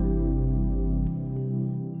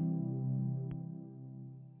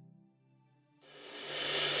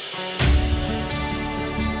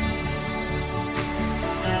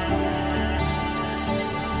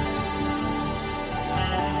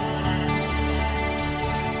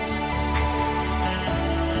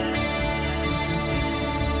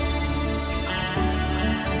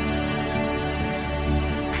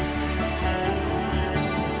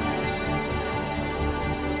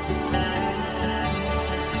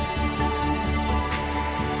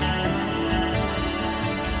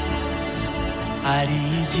hari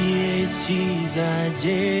igihe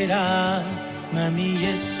kizagera mwami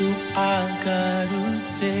Yesu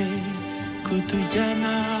agarutse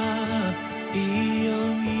kutujyana iyo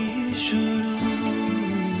mw'ijuru.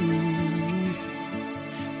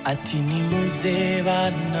 Ati nimuze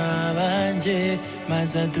bana banje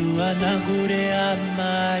maze aduhanagure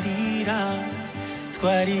amarira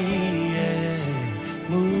twariye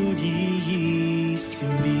muri iyi si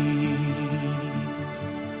mbi.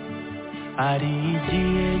 hari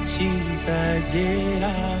igihe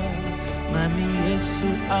kizagera mwami Yesu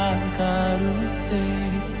agarutse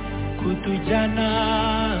kutujyana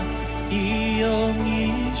iyo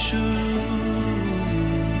mw'ijuru.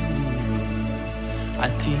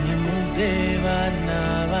 Ati nimuze bana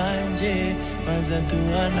banje maze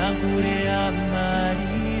aduhanagure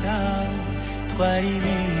amarira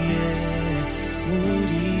twaririye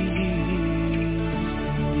muri iyi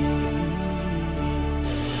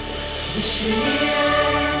si.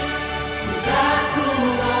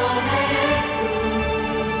 Uzakubona Yesu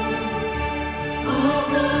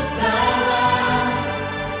ugusaba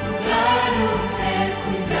ugarutse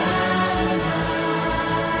kujyana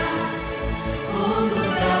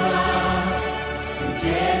ugusaba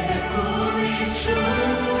ugeze ku bicu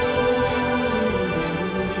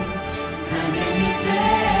nanjye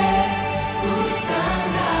nizeye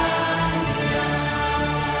gusanganira.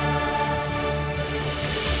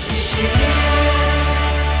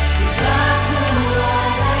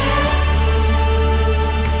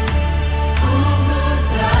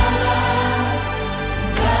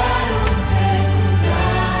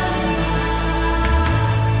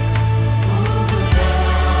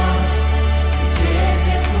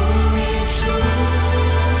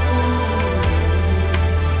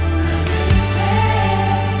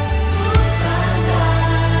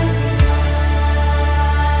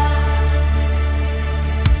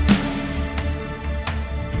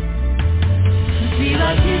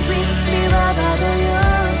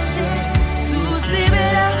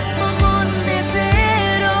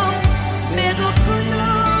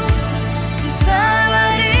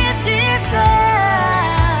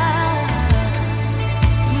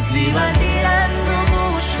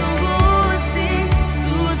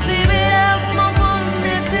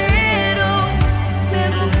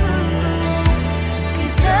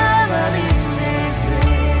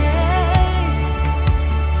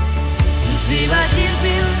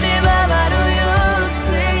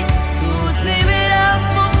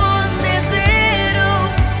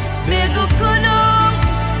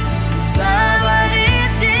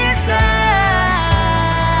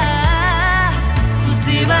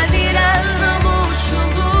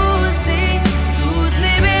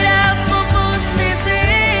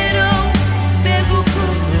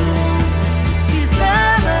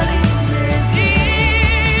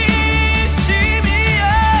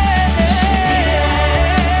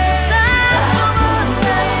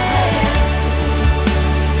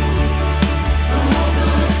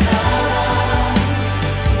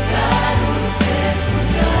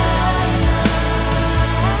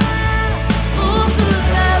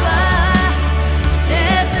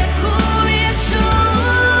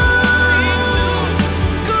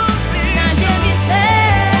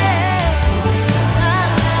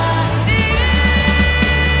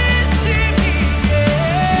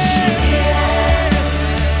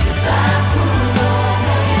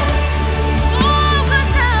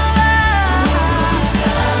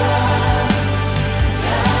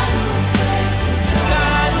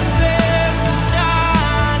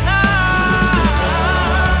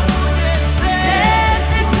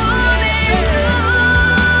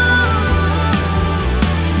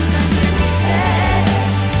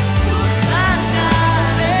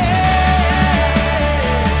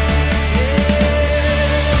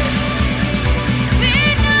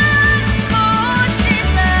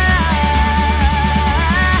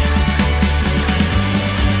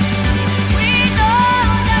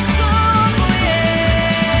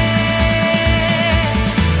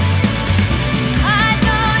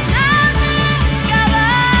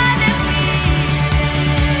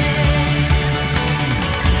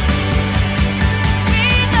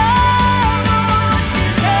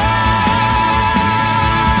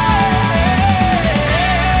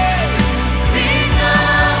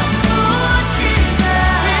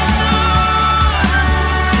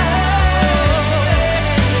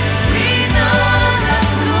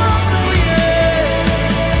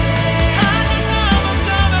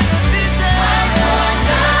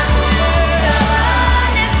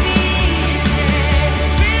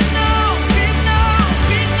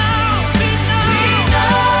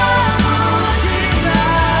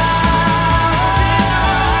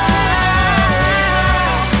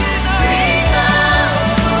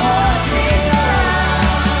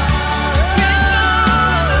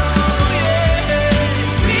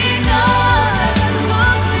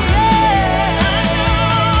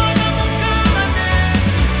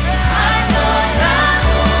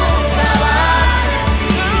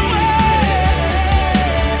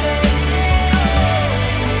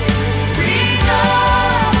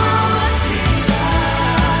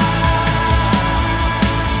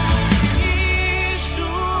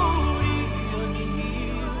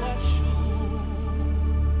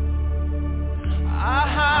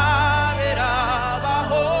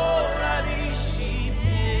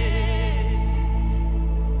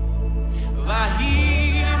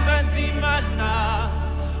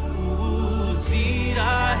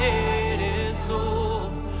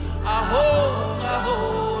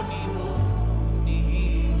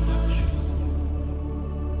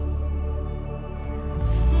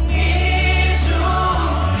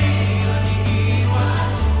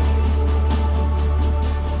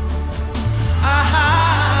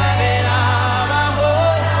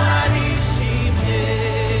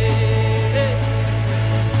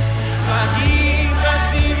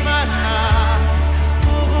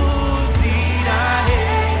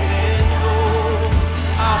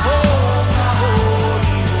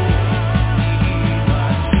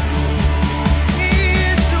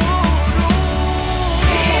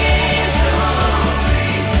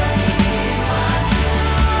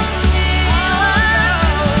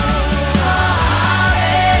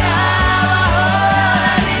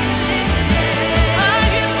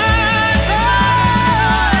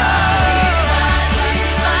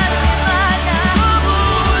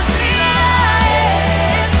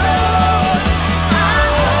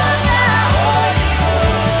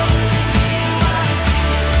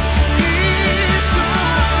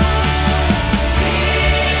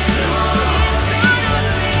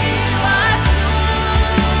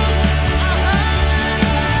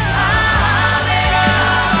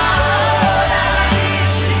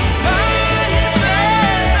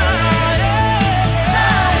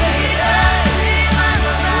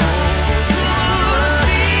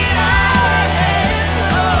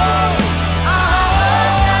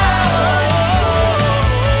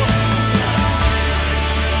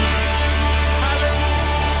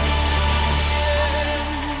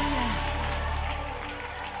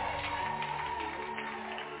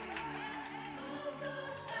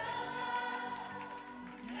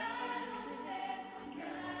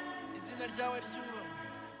 ryawe ryubahwe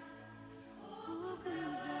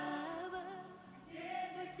ubwiza